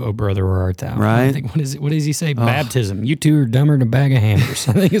just think of "Oh brother, where art thou?" Right? I think, what does he say? Baptism. You two are dumber than a bag of hammers.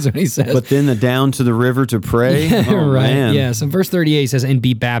 I think is what he says. But then the down to the river to pray. Right. Man. Yeah. So verse 38 says, "And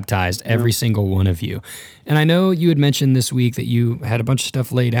be baptized, every single one of you." And I know you had mentioned this week that you had a bunch of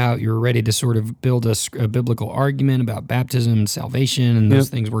stuff laid out. You were ready to sort of build a biblical argument about baptism and salvation and those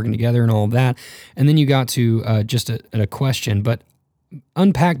things working together and all of that. And then you got to just a question, but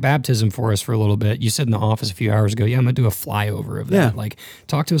unpack baptism for us for a little bit. You said in the office a few hours ago, I'm going to do a flyover of that. Like,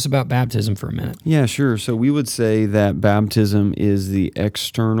 talk to us about baptism for a minute. Yeah, sure. So we would say that baptism is the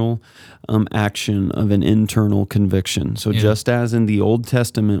external action of an internal conviction. So just as in the Old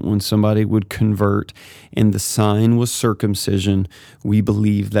Testament, when somebody would convert and the sign was circumcision, we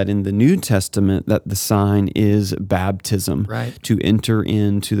believe that in the New Testament that the sign is baptism, to enter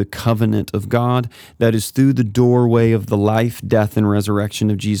into the covenant of God that is through the doorway of the life, death, and resurrection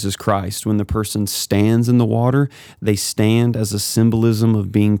of Jesus Christ. When the person stands in the water, they stand as a symbolism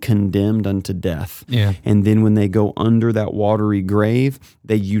of being condemned unto death. And then when they go under that watery grave,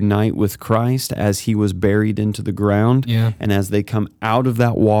 they unite with Christ as he was buried into the ground. And as they come out of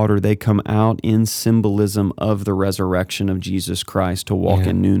that water, they come out in symbolism of the resurrection of Jesus Christ to walk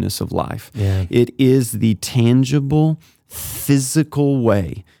in newness of life. It is the tangible, physical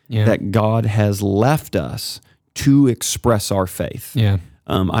way that God has left us to express our faith.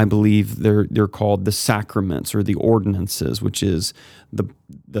 I believe they're called the sacraments or the ordinances, which is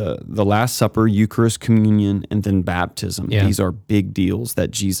the Last Supper, Eucharist, communion, and then baptism. Yeah. These are big deals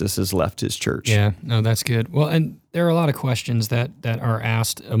that Jesus has left his church. Yeah, no, that's good. Well, and there are a lot of questions that are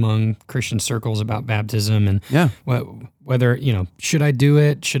asked among Christian circles about baptism and whether, should I do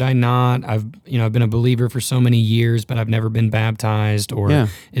it? Should I not? I've been a believer for so many years, but I've never been baptized, or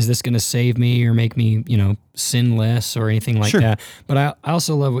is this going to save me or make me, sin less or anything like that? But I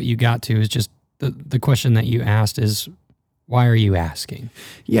also love what you got to is just the question that you asked is, why are you asking?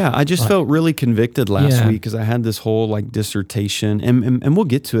 Yeah, I just felt really convicted last week because I had this whole dissertation, and we'll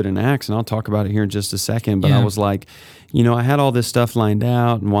get to it in Acts, and I'll talk about it here in just a second. But I was like, I had all this stuff lined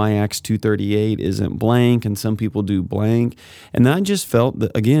out, and why Acts 2:38 isn't blank, and some people do blank, and then I just felt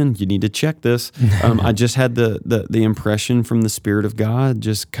that again, you need to check this. I just had the impression from the Spirit of God,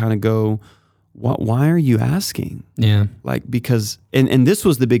 just kind of go, why are you asking? Yeah, because and this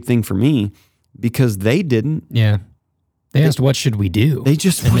was the big thing for me because they didn't. Yeah. They asked, what should we do? They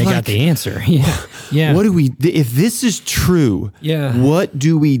just and they got the answer. Yeah. What do we, if this is true, what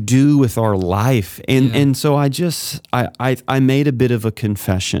do we do with our life? And so I made a bit of a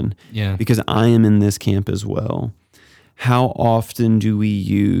confession because I am in this camp as well. How often do we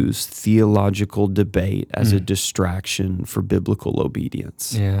use theological debate as a distraction for biblical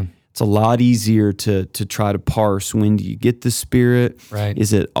obedience? Yeah. It's a lot easier to try to parse, when do you get the Spirit? Right.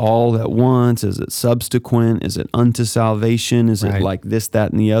 Is it all at once? Is it subsequent? Is it unto salvation? Is it like this,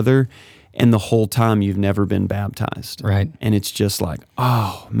 that, and the other? And the whole time you've never been baptized. Right. And it's just like,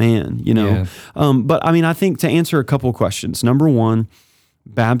 oh, man, But I mean, I think to answer a couple of questions. Number one,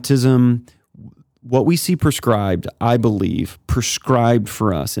 baptism, what we see prescribed, I believe, prescribed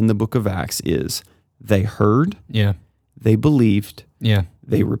for us in the book of Acts is they heard, they believed,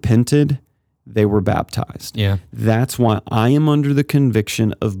 they repented, they were baptized. Yeah. That's why I am under the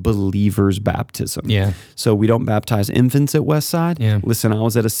conviction of believers' baptism. Yeah. So we don't baptize infants at Westside. Yeah. Listen, I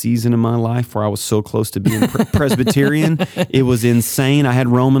was at a season in my life where I was so close to being Presbyterian. It was insane. I had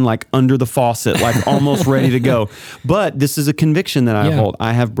Roman under the faucet, almost ready to go. But this is a conviction that I hold.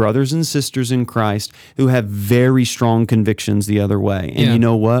 I have brothers and sisters in Christ who have very strong convictions the other way. And you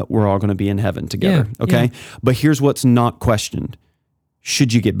know what? We're all going to be in heaven together. Okay? But here's what's not questioned.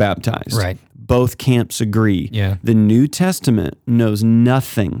 Should you get baptized? Right. Both camps agree. Yeah. The New Testament knows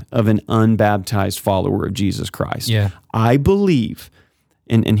nothing of an unbaptized follower of Jesus Christ. Yeah. I believe,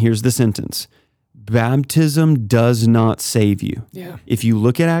 and here's the sentence, baptism does not save you. Yeah. If you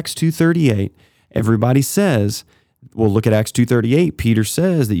look at Acts 2:38, everybody says, well, look at Acts 2:38, Peter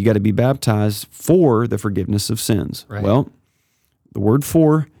says that you got to be baptized for the forgiveness of sins. Right. Well, the word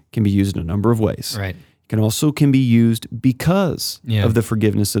for can be used in a number of ways. Right. Can be used because of the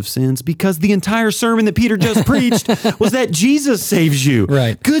forgiveness of sins, because the entire sermon that Peter just preached was that Jesus saves you.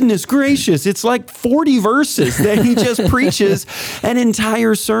 Right. Goodness gracious. It's 40 verses that he just preaches an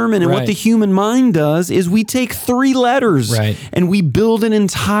entire sermon. And what the human mind does is we take 3 letters and we build an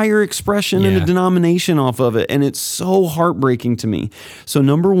entire expression and a denomination off of it. And it's so heartbreaking to me. So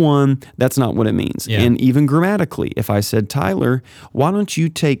number one, that's not what it means. Yeah. And even grammatically, if I said, Tyler, why don't you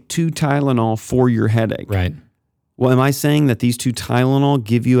take 2 Tylenol for your headache? Right. Well, am I saying that these 2 Tylenol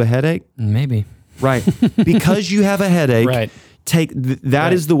give you a headache? Maybe. Right. Because you have a headache, take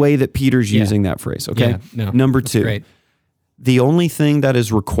that is the way that Peter's using that phrase, okay? Yeah, no, Number 2, the only thing that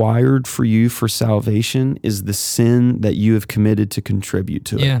is required for you for salvation is the sin that you have committed to contribute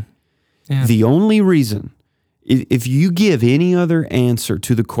to it. Yeah. The only reason, if you give any other answer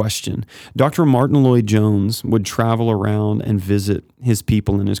to the question, Dr. Martin Lloyd-Jones would travel around and visit his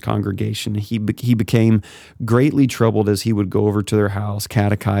people in his congregation. He became greatly troubled as he would go over to their house,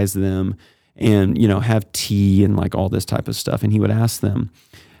 catechize them, and have tea and all this type of stuff. And he would ask them,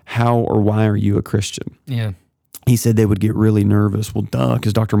 how or why are you a Christian? Yeah. He said they would get really nervous. Well, duh,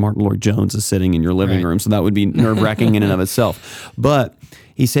 because Dr. Martin Lloyd-Jones is sitting in your living room, so that would be nerve-wracking in and of itself. But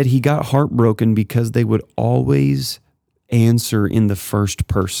he said he got heartbroken because they would always answer in the first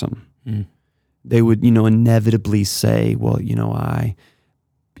person. They would, inevitably say, well, I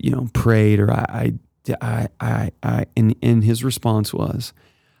prayed, or and his response was,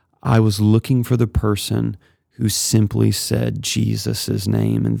 I was looking for the person who simply said Jesus'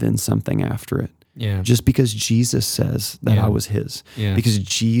 name and then something after it. Yeah. Just because Jesus says that I was his. Yeah. Because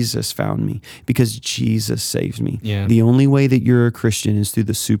Jesus found me. Because Jesus saved me. Yeah. The only way that you're a Christian is through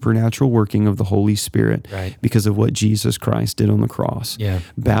the supernatural working of the Holy Spirit. Right. Because of what Jesus Christ did on the cross. Yeah.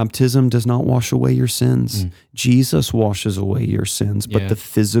 Baptism does not wash away your sins. Jesus washes away your sins. But the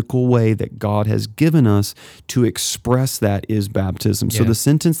physical way that God has given us to express that is baptism. So the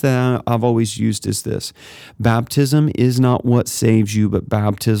sentence that I've always used is this. Baptism is not what saves you, but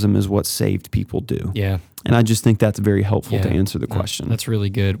baptism is what saved people do. Yeah. And I just think that's very helpful to answer the question. That's really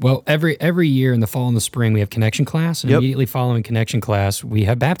good. Well, every year in the fall and the spring, we have connection class, and immediately following connection class, we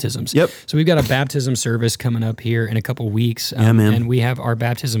have baptisms. Yep. So we've got a baptism service coming up here in a couple weeks. Man. And we have our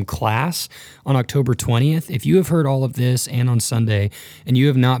baptism class on October 20th. If you have heard all of this and on Sunday, and you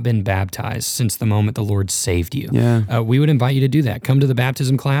have not been baptized since the moment the Lord saved you, we would invite you to do that. Come to the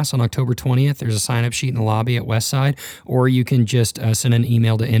baptism class on October 20th. There's a sign-up sheet in the lobby at Westside, or you can just send an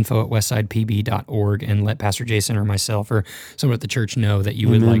email to info@westsidepb.org and let Pastor Jason or myself or someone at the church know that you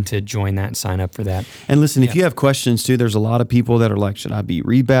would like to join that and sign up for that. And listen, if you have questions too, there's a lot of people that are like, should I be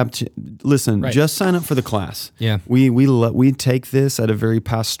rebaptized? Listen, just sign up for the class. Yeah. We take this at a very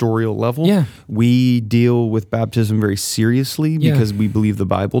pastoral level. Yeah. We deal with baptism very seriously because we believe the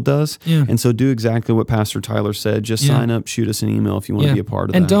Bible does. Yeah. And so do exactly what Pastor Tyler said. Just sign up, shoot us an email if you want to be a part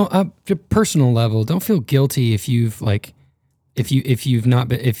of that. And don't, to personal level, don't feel guilty if you've if you've not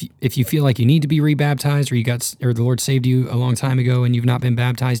been, if you feel like you need to be rebaptized, or the Lord saved you a long time ago and you've not been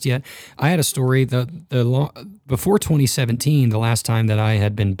baptized yet. I had a story before 2017. The last time that I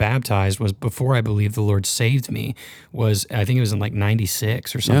had been baptized was before I believe the Lord saved me. I think it was in like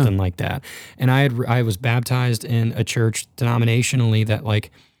 96 or something like that. And I was baptized in a church denominationally that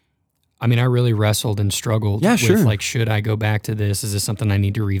I really wrestled and struggled with should I go back to this? Is this something I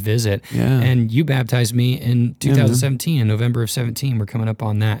need to revisit? Yeah. And you baptized me in 2017, in November of 17. We're coming up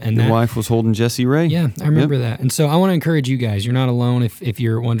on that. And your wife was holding Jesse Ray. Yeah, I remember that. And so I want to encourage you guys. You're not alone if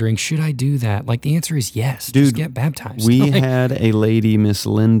you're wondering, should I do that? The answer is yes. Dude, just get baptized. We had a lady, Miss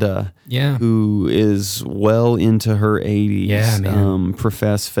Linda, who is well into her 80s,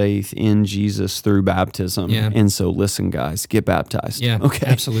 profess faith in Jesus through baptism. Yeah. And so listen, guys, get baptized. Yeah, okay.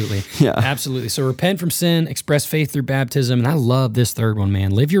 Absolutely. Yeah. Absolutely. So repent from sin, express faith through baptism. And I love this third one,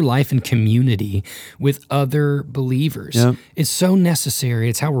 man. Live your life in community with other believers. Yep. It's so necessary.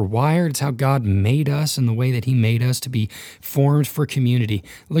 It's how we're wired. It's how God made us and the way that he made us to be formed for community.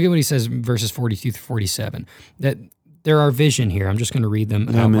 Look at what he says in verses 42 through 47. That they're our vision here. I'm just going to read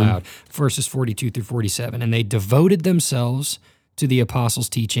them out loud. Verses 42 through 47. And they devoted themselves to the apostles'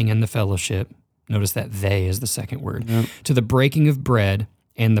 teaching and the fellowship. Notice that they is the second word. Yep. To the breaking of bread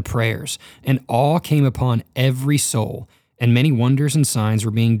and the prayers, and awe came upon every soul, and many wonders and signs were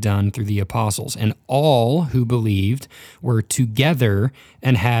being done through the apostles, and all who believed were together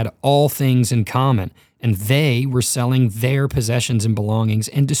and had all things in common, and they were selling their possessions and belongings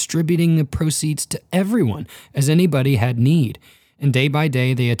and distributing the proceeds to everyone as anybody had need. And day by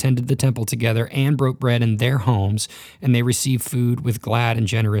day they attended the temple together and broke bread in their homes, and they received food with glad and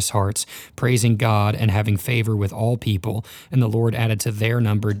generous hearts, praising God and having favor with all people. And the Lord added to their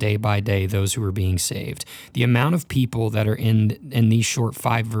number day by day those who were being saved. The amount of people that are in these short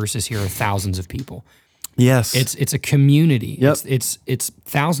 5 verses here are thousands of people. Yes. It's a community. Yep. It's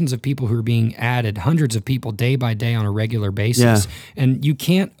thousands of people who are being added, hundreds of people day by day on a regular basis. Yeah. And you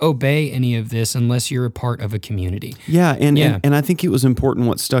can't obey any of this unless you're a part of a community. Yeah, and I think it was important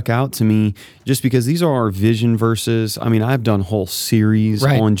what stuck out to me, just because these are our vision verses. I've done whole series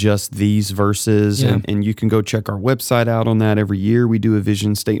on just these verses, and you can go check our website out on that. Every year we do a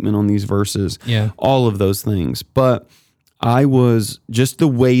vision statement on these verses, all of those things. But I was, just the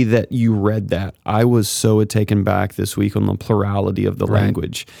way that you read that, I was so taken back this week on the plurality of the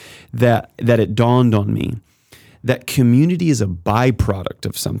language that it dawned on me that community is a byproduct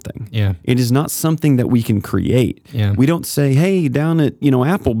of something. Yeah. It is not something that we can create. Yeah. We don't say, hey, down at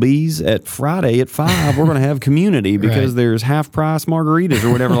Applebee's at Friday at 5, we're going to have community because there's half price margaritas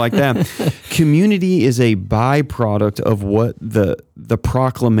or whatever like that. Community is a byproduct of what the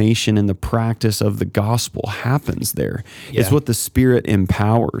proclamation and the practice of the gospel happens there. Yeah. It's what the Spirit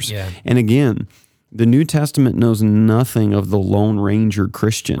empowers. Yeah. And again, the New Testament knows nothing of the Lone Ranger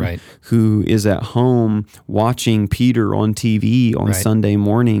Christian who is at home watching Peter on TV on Sunday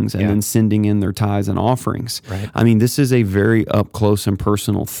mornings and then sending in their tithes and offerings. Right. This is a very up close and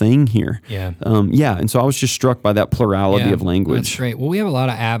personal thing here. Yeah. And so I was just struck by that plurality of language. That's great. Well, we have a lot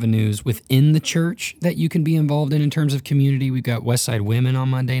of avenues within the church that you can be involved in terms of community. We've got Westside Women on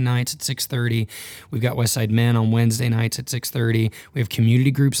Monday nights at 6:30. We've got Westside Men on Wednesday nights at 6:30. We have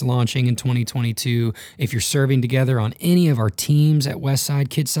community groups launching in 2022. If you're serving together on any of our teams at Westside,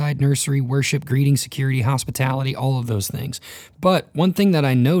 Kidside, Nursery, Worship, Greeting, Security, Hospitality, all of those things. But one thing that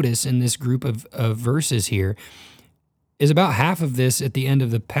I notice in this group of verses here is about half of this at the end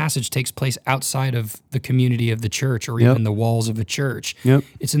of the passage takes place outside of the community of the church or even the walls of a church. Yep.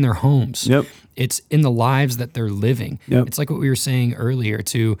 It's in their homes. Yep. It's in the lives that they're living. Yep. It's like what we were saying earlier,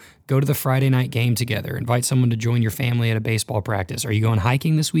 to go to the Friday night game together, invite someone to join your family at a baseball practice. Are you going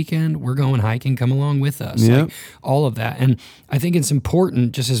hiking this weekend? We're going hiking. Come along with us. Yep. Like all of that. And I think it's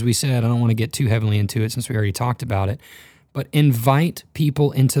important, just as we said, I don't want to get too heavily into it since we already talked about it, but invite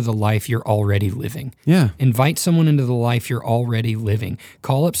people into the life you're already living. Yeah. Invite someone into the life you're already living.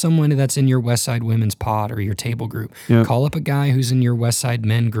 Call up someone that's in your Westside Women's Pod or your table group. Yep. Call up a guy who's in your Westside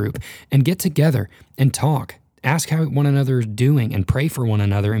Men group and get together and talk. Ask how one another is doing and pray for one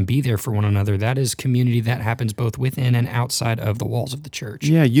another and be there for one another. That is community that happens both within and outside of the walls of the church.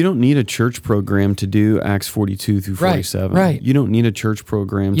 Yeah, you don't need a church program to do Acts 42 through 47. Right. You don't need a church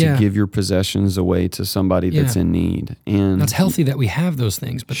program to Yeah. give your possessions away to somebody that's in need. And That's healthy that we have those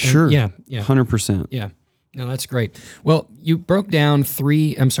things. But then- sure. Yeah. 100%. Yeah. No, that's great. Well, you broke down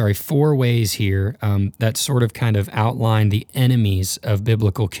 4 ways here that sort of kind of outline the enemies of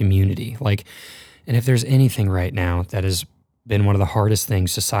biblical community. Like, and if there's anything right now that has been one of the hardest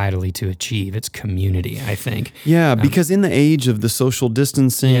things societally to achieve, it's community, I think. Yeah, because in the age of the social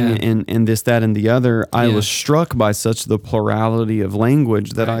distancing and this, that, and the other, I was struck by such the plurality of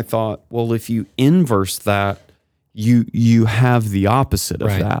language that I thought, well, if you inverse that, you have the opposite of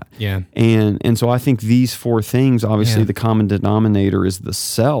that. Yeah. And so I think these 4 things, obviously the common denominator is the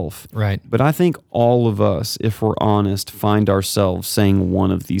self. Right. But I think all of us, if we're honest, find ourselves saying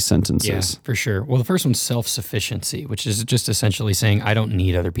one of these Yeah, sentences. for sure. Well, the first one's self-sufficiency, which is just essentially saying, I don't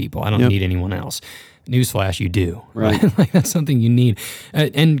need other people. I don't need anyone else. Newsflash, you do. Right. Like that's something you need.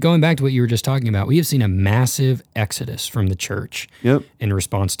 And going back to what you were just talking about, we have seen a massive exodus from the church Yep. in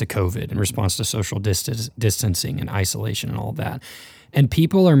response to COVID, in response to social distancing and isolation and all that. And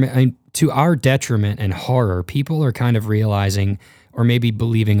people are, to our detriment and horror, people are kind of realizing or maybe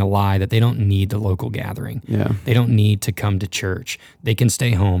believing a lie that they don't need the local gathering. Yeah. They don't need to come to church. They can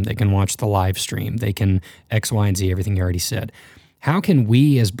stay home. They can watch the live stream. They can X, Y, and Z, everything you already said. How can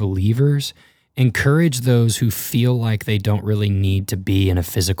we as believers encourage those who feel like they don't really need to be in a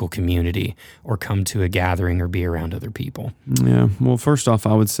physical community or come to a gathering or be around other people? Yeah. Well, first off,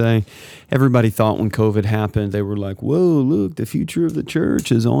 I would say everybody thought when COVID happened, they were like, whoa, look, the future of the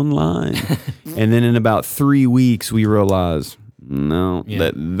church is online. And then in about 3 weeks, we realized, no,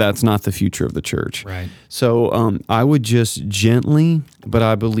 that's not the future of the church. Right. So I would just gently, but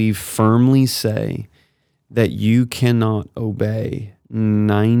I believe firmly say that you cannot obey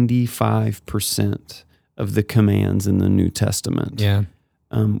 95% of the commands in the New Testament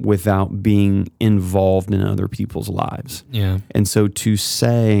without being involved in other people's lives. Yeah. And so to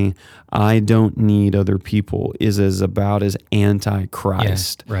say, I don't need other people is about as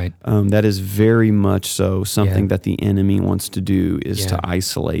anti-Christ. Yeah, right. That is very much so something that the enemy wants to do is to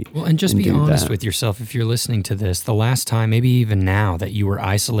isolate. Well, and just be do honest that. with yourself. If you're listening to this, the last time, maybe even now, that you were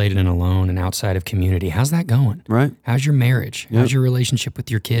isolated and alone and outside of community, how's that going? Right? How's your marriage? Yep. How's your relationship with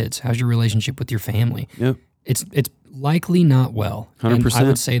your kids? How's your relationship with your family? Yep. It's likely not well. 100%. And I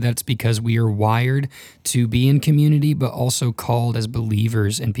would say that's because we are wired to be in community, but also called as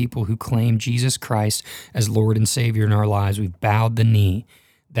believers and people who claim Jesus Christ as Lord and Savior in our lives. We've bowed the knee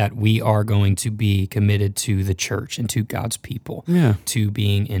that we are going to be committed to the church and to God's people, to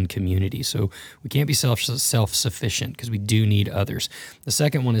being in community. So we can't be self-sufficient because we do need others. The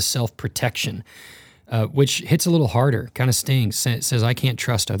second one is self-protection, which hits a little harder, kind of stings, says I can't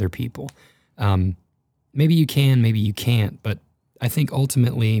trust other people. Maybe you can, maybe you can't, but I think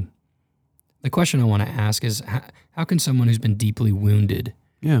ultimately the question I want to ask is how can someone who's been deeply wounded,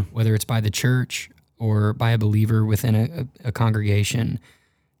 whether it's by the church or by a believer within a congregation,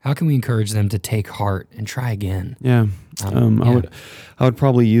 how can we encourage them to take heart and try again? I would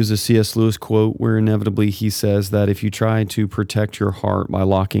probably use a C.S. Lewis quote where inevitably he says that if you try to protect your heart by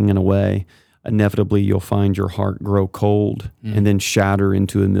locking it away, inevitably you'll find your heart grow cold and then shatter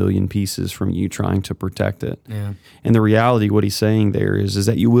into a million pieces from you trying to protect it. And the reality, what he's saying there is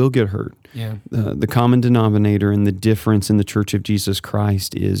that you will get hurt. The common denominator and the difference in the Church of Jesus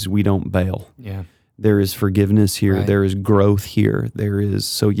Christ is we don't bail. There is forgiveness here. Right. There is growth here. There is,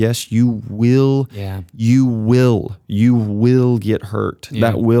 so yes, you will get hurt.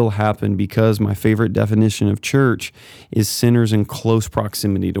 That will happen because my favorite definition of church is sinners in close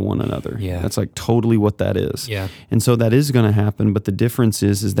proximity to one another. That's like totally what that is. And so that is going to happen, but the difference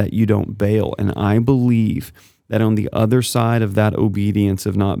is that you don't bail. And I believe that on the other side of that obedience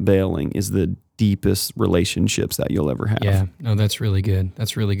of not bailing is the deepest relationships that you'll ever have. Yeah, no, that's really good.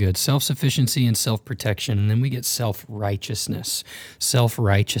 That's really good. Self-sufficiency and self-protection, and then we get self-righteousness.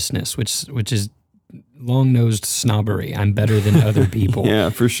 Self-righteousness, which is long-nosed snobbery. I'm better than other people. Yeah,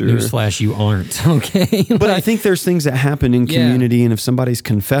 for sure. Newsflash, you aren't. Okay. But I think there's things that happen in community, and if somebody's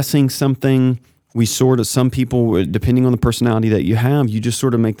confessing something, we sort of, some people, depending on the personality that you have, you just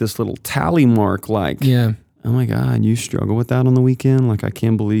sort of make this little tally mark like, yeah. oh my God, you struggle with that on the weekend? Like, I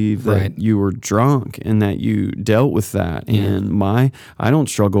can't believe that Right. you were drunk and that you dealt with that. Yeah. And I don't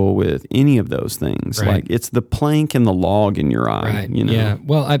struggle with any of those things. Right. Like, it's the plank and the log in your eye, Right. you know? Yeah.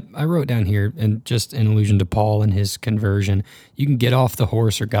 Well, I wrote down here, and just in allusion to Paul and his conversion, you can get off the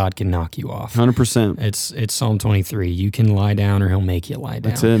horse or God can knock you off. 100%. It's Psalm 23. You can lie down or he'll make you lie down.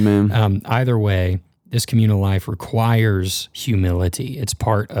 That's it, man. Either way, this communal life requires humility. It's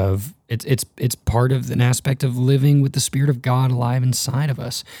part of it's part of an aspect of living with the Spirit of God alive inside of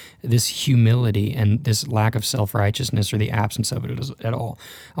us. This humility and this lack of self-righteousness or the absence of it at all.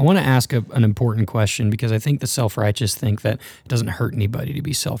 I want to ask an important question, because I think the self-righteous think that it doesn't hurt anybody to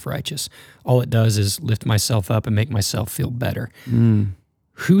be self-righteous. All it does is lift myself up and make myself feel better.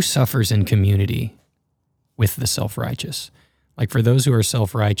 Who suffers in community with the self-righteous? Like, for those who are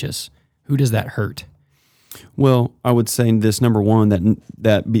self-righteous, who does that hurt? Well, I would say this, number one,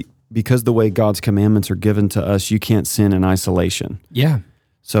 because the way God's commandments are given to us, you can't sin in isolation. Yeah.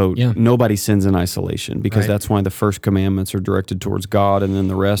 So Yeah. nobody sins in isolation, because Right. that's why the first commandments are directed towards God, and then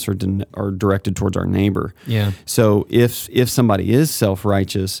the rest are directed towards our neighbor. Yeah. So if somebody is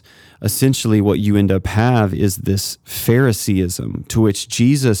self-righteous, essentially what you end up have is this Phariseeism, to which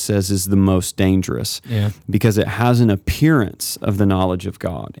Jesus says is the most dangerous, Yeah. because it has an appearance of the knowledge of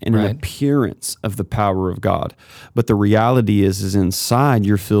God and an Right. appearance of the power of God. But the reality is inside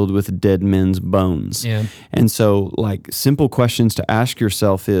you're filled with dead men's bones. Yeah. And so, like, simple questions to ask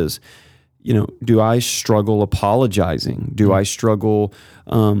yourself is, do I struggle apologizing? Do I struggle,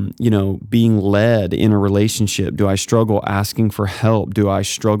 being led in a relationship? Do I struggle asking for help? Do I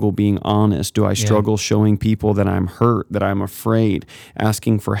struggle being honest? Do I struggle showing people that I'm hurt, that I'm afraid,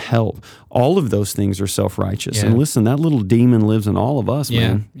 asking for help? All of those things are self-righteous. Yeah. And listen, that little demon lives in all of us,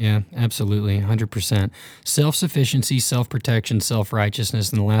 man. Yeah, absolutely, 100%. Self-sufficiency, self-protection,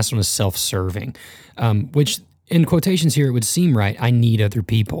 self-righteousness, and the last one is self-serving, which in quotations here, it would seem right. I need other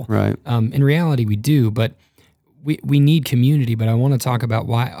people. Right. In reality, we do, but we need community. But I want to talk about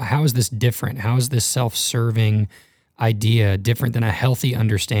how is this different? How is this self-serving idea different than a healthy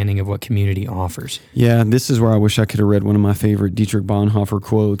understanding of what community offers? Yeah, this is where I wish I could have read one of my favorite Dietrich Bonhoeffer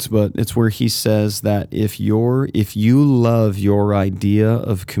quotes, but it's where he says that if you love your idea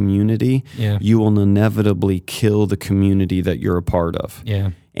of community, Yeah. you will inevitably kill the community that you're a part of. Yeah.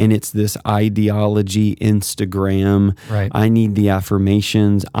 And it's this ideology, Instagram. Right. I need the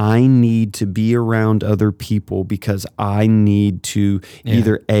affirmations. I need to be around other people because I need to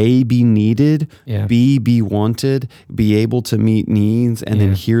either A, be needed, Yeah. B, be wanted, be able to meet needs, and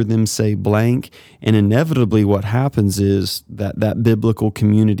then hear them say blank. And inevitably what happens is that biblical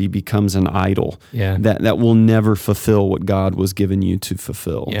community becomes an idol Yeah. that will never fulfill what God was given you to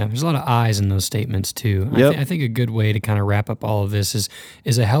fulfill. Yeah, there's a lot of I's in those statements too. Yep. I think a good way to kind of wrap up all of this is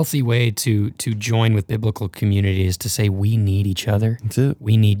a healthy way to join with biblical community is to say we need each other. That's it.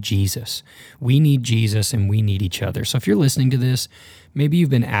 We need Jesus. We need Jesus and we need each other. So if you're listening to this, maybe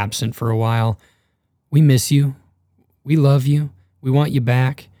you've been absent for a while. We miss you. We love you. We want you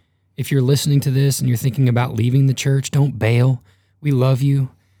back. If you're listening to this and you're thinking about leaving the church, don't bail. We love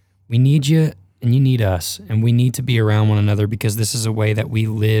you. We need you. And you need us, and we need to be around one another because this is a way that we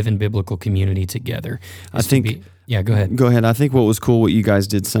live in biblical community together. I think. Go ahead. Go ahead. I think what was cool, what you guys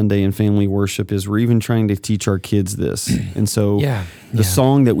did Sunday in family worship, is we're even trying to teach our kids this. And so the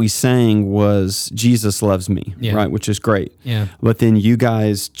song that we sang was Jesus Loves Me, right? Which is great. Yeah. But then you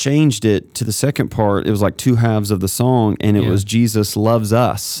guys changed it to the second part. It was like two halves of the song, and it was Jesus Loves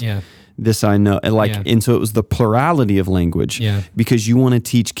Us. Yeah. This I know. And so it was the plurality of language because you want to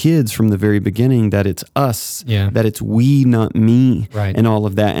teach kids from the very beginning that it's us, that it's we, not me, and all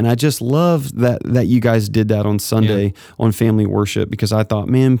of that. And I just love that you guys did that on Sunday on family worship, because I thought,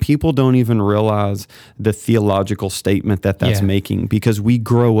 man, people don't even realize the theological statement that's making, because we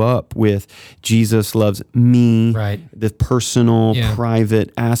grow up with Jesus loves me, the personal,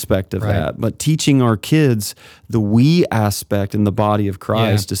 private aspect of that. But teaching our kids the we aspect in the body of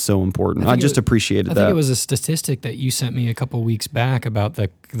Christ is so important. I just appreciated that. I think it was a statistic that you sent me a couple weeks back about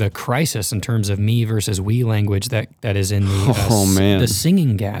the crisis in terms of me versus we language that is in the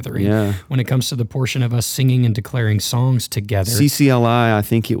singing gathering. Yeah. When it comes to the portion of us singing and declaring songs together. CCLI, I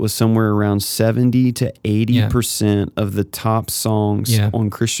think it was somewhere around 70 to 80% of the top songs on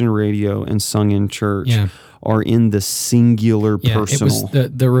Christian radio and sung in church are in the singular personal. It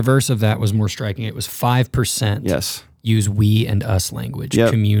was the reverse of that was more striking. It was 5%. Yes. use we and us language,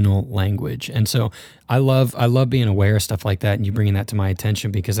 communal language. And so I love being aware of stuff like that, and you bringing that to my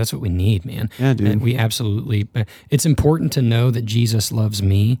attention, because that's what we need, man. Yeah, dude. And we absolutely, it's important to know that Jesus loves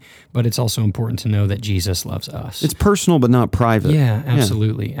me, but it's also important to know that Jesus loves us. It's personal, but not private. Yeah,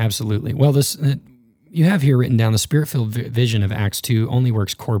 absolutely. Absolutely. Well, this, you have here written down, the Spirit-filled vision of Acts 2 only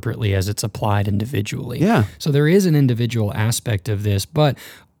works corporately as it's applied individually. Yeah. So there is an individual aspect of this, but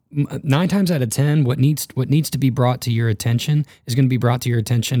 9 times out of 10, what needs to be brought to your attention is going to be brought to your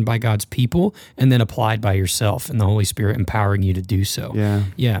attention by God's people, and then applied by yourself and the Holy Spirit empowering you to do so. Yeah.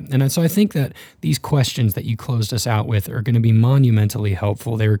 Yeah. And so I think that these questions that you closed us out with are going to be monumentally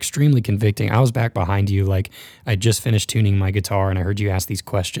helpful. They were extremely convicting. I was back behind you, like I just finished tuning my guitar, and I heard you ask these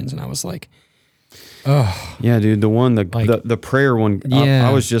questions, and I was like, oh. Yeah, dude, the prayer one, Yeah.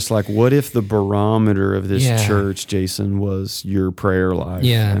 I was just like, what if the barometer of this Yeah. church, Jason, was your prayer life?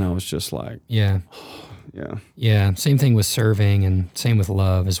 Yeah. And I was just like, Yeah. yeah. Yeah, same thing with serving, and same with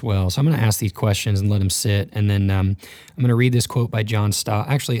love as well. So I'm going to ask these questions and let them sit, and then I'm going to read this quote by John Stott.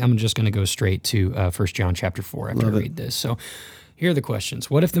 Actually, I'm just going to go straight to 1 John chapter 4 after I read this. So here are the questions.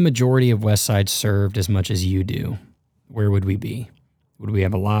 What if the majority of Westside served as much as you do? Where would we be? Would we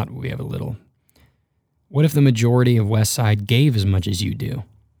have a lot? Would we have a little? What if the majority of Westside gave as much as you do?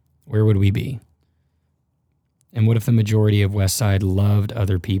 Where would we be? And what if the majority of Westside loved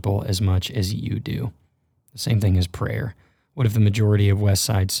other people as much as you do? The same thing as prayer. What if the majority of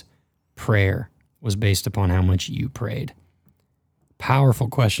Westside's prayer was based upon how much you prayed? Powerful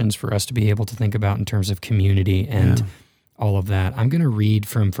questions for us to be able to think about in terms of community and all of that. I'm going to read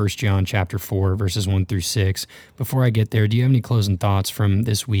from 1 John chapter 4, verses 1 through 6. Before I get there, do you have any closing thoughts from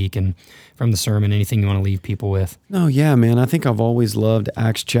this week and from the sermon? Anything you want to leave people with? No, yeah, man. I think I've always loved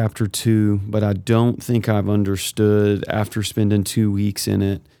Acts chapter 2, but I don't think I've understood after spending 2 weeks in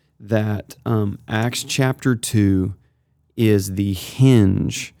it that Acts chapter 2 is the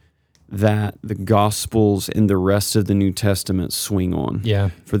hinge that the Gospels and the rest of the New Testament swing on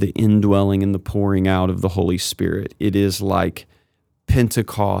for the indwelling and the pouring out of the Holy Spirit. It is like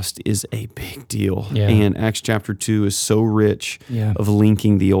Pentecost is a big deal. Yeah. And Acts chapter 2 is so rich of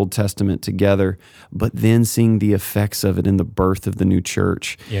linking the Old Testament together, but then seeing the effects of it in the birth of the new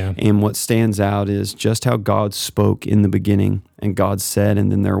church. Yeah. And what stands out is just how God spoke in the beginning, and God said, and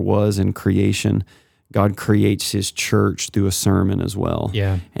then there was in creation. God creates his church through a sermon as well.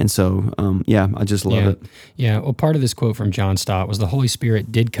 Yeah. And so, I just love it. Yeah. Well, part of this quote from John Stott was the Holy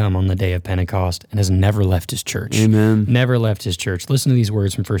Spirit did come on the day of Pentecost and has never left his church. Amen. Never left his church. Listen to these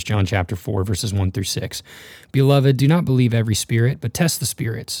words from 1 John chapter 4, verses 1 through 6. Beloved, do not believe every spirit, but test the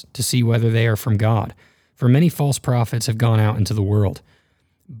spirits to see whether they are from God. For many false prophets have gone out into the world.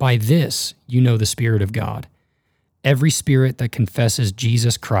 By this you know the Spirit of God. Every spirit that confesses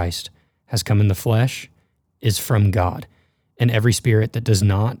Jesus Christ has come in the flesh is from God, and every spirit that does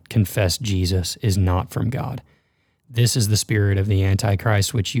not confess Jesus is not from God. This is the spirit of the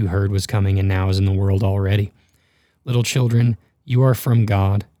Antichrist, which you heard was coming and now is in the world already. Little children, you are from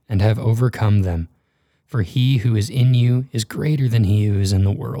God and have overcome them, for he who is in you is greater than he who is in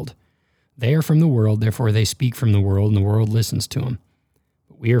the world. They are from the world, therefore they speak from the world, and the world listens to them.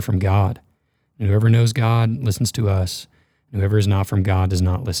 But we are from God, and whoever knows God listens to us. Whoever is not from God does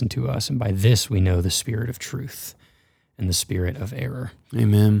not listen to us. And by this we know the spirit of truth and the spirit of error.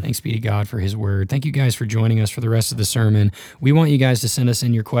 Amen. Thanks be to God for his word. Thank you guys for joining us for the rest of the sermon. We want you guys to send us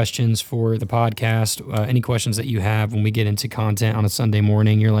in your questions for the podcast, any questions that you have when we get into content on a Sunday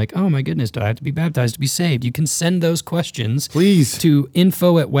morning. You're like, oh my goodness, do I have to be baptized to be saved? You can send those questions Please to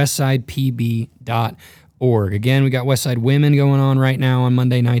info@westsidepb.org. Again, we got Westside Women going on right now on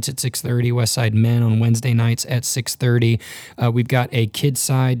Monday nights at 6:30, Westside Men on Wednesday nights at 6:30. We've got a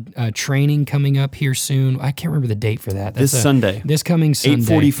Kidside training coming up here soon. I can't remember the date for that. This Sunday. This coming Sunday.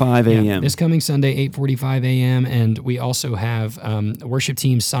 8:45 a.m. Yeah, this coming Sunday, 8:45 a.m. And we also have worship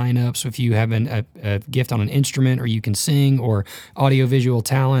team sign up. So if you have a gift on an instrument, or you can sing, or audiovisual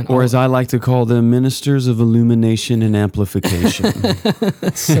talent. Or as I like to call them, ministers of illumination and amplification.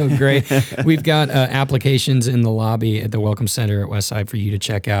 So great. We've got applications in the lobby at the Welcome Center at Westside for you to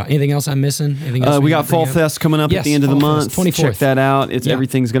check out. Anything else I'm missing? Anything else we got Fall Fest coming up at the end of the month. 24th. Check that out.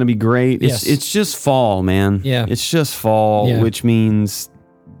 Everything's going to be great. Yes. It's just fall, man. Yeah. It's just fall, which means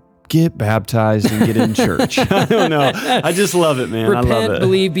get baptized and get in church. I don't know. I just love it, man. Repent, I love it.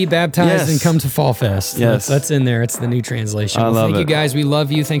 believe, be baptized, Yes. and come to Fall Fest. Yes. That's in there. It's the new translation. I love thank it. you guys. We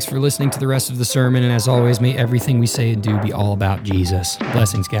love you. Thanks for listening to the rest of the sermon. And as always, may everything we say and do be all about Jesus.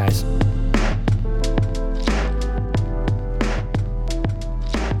 Blessings, guys.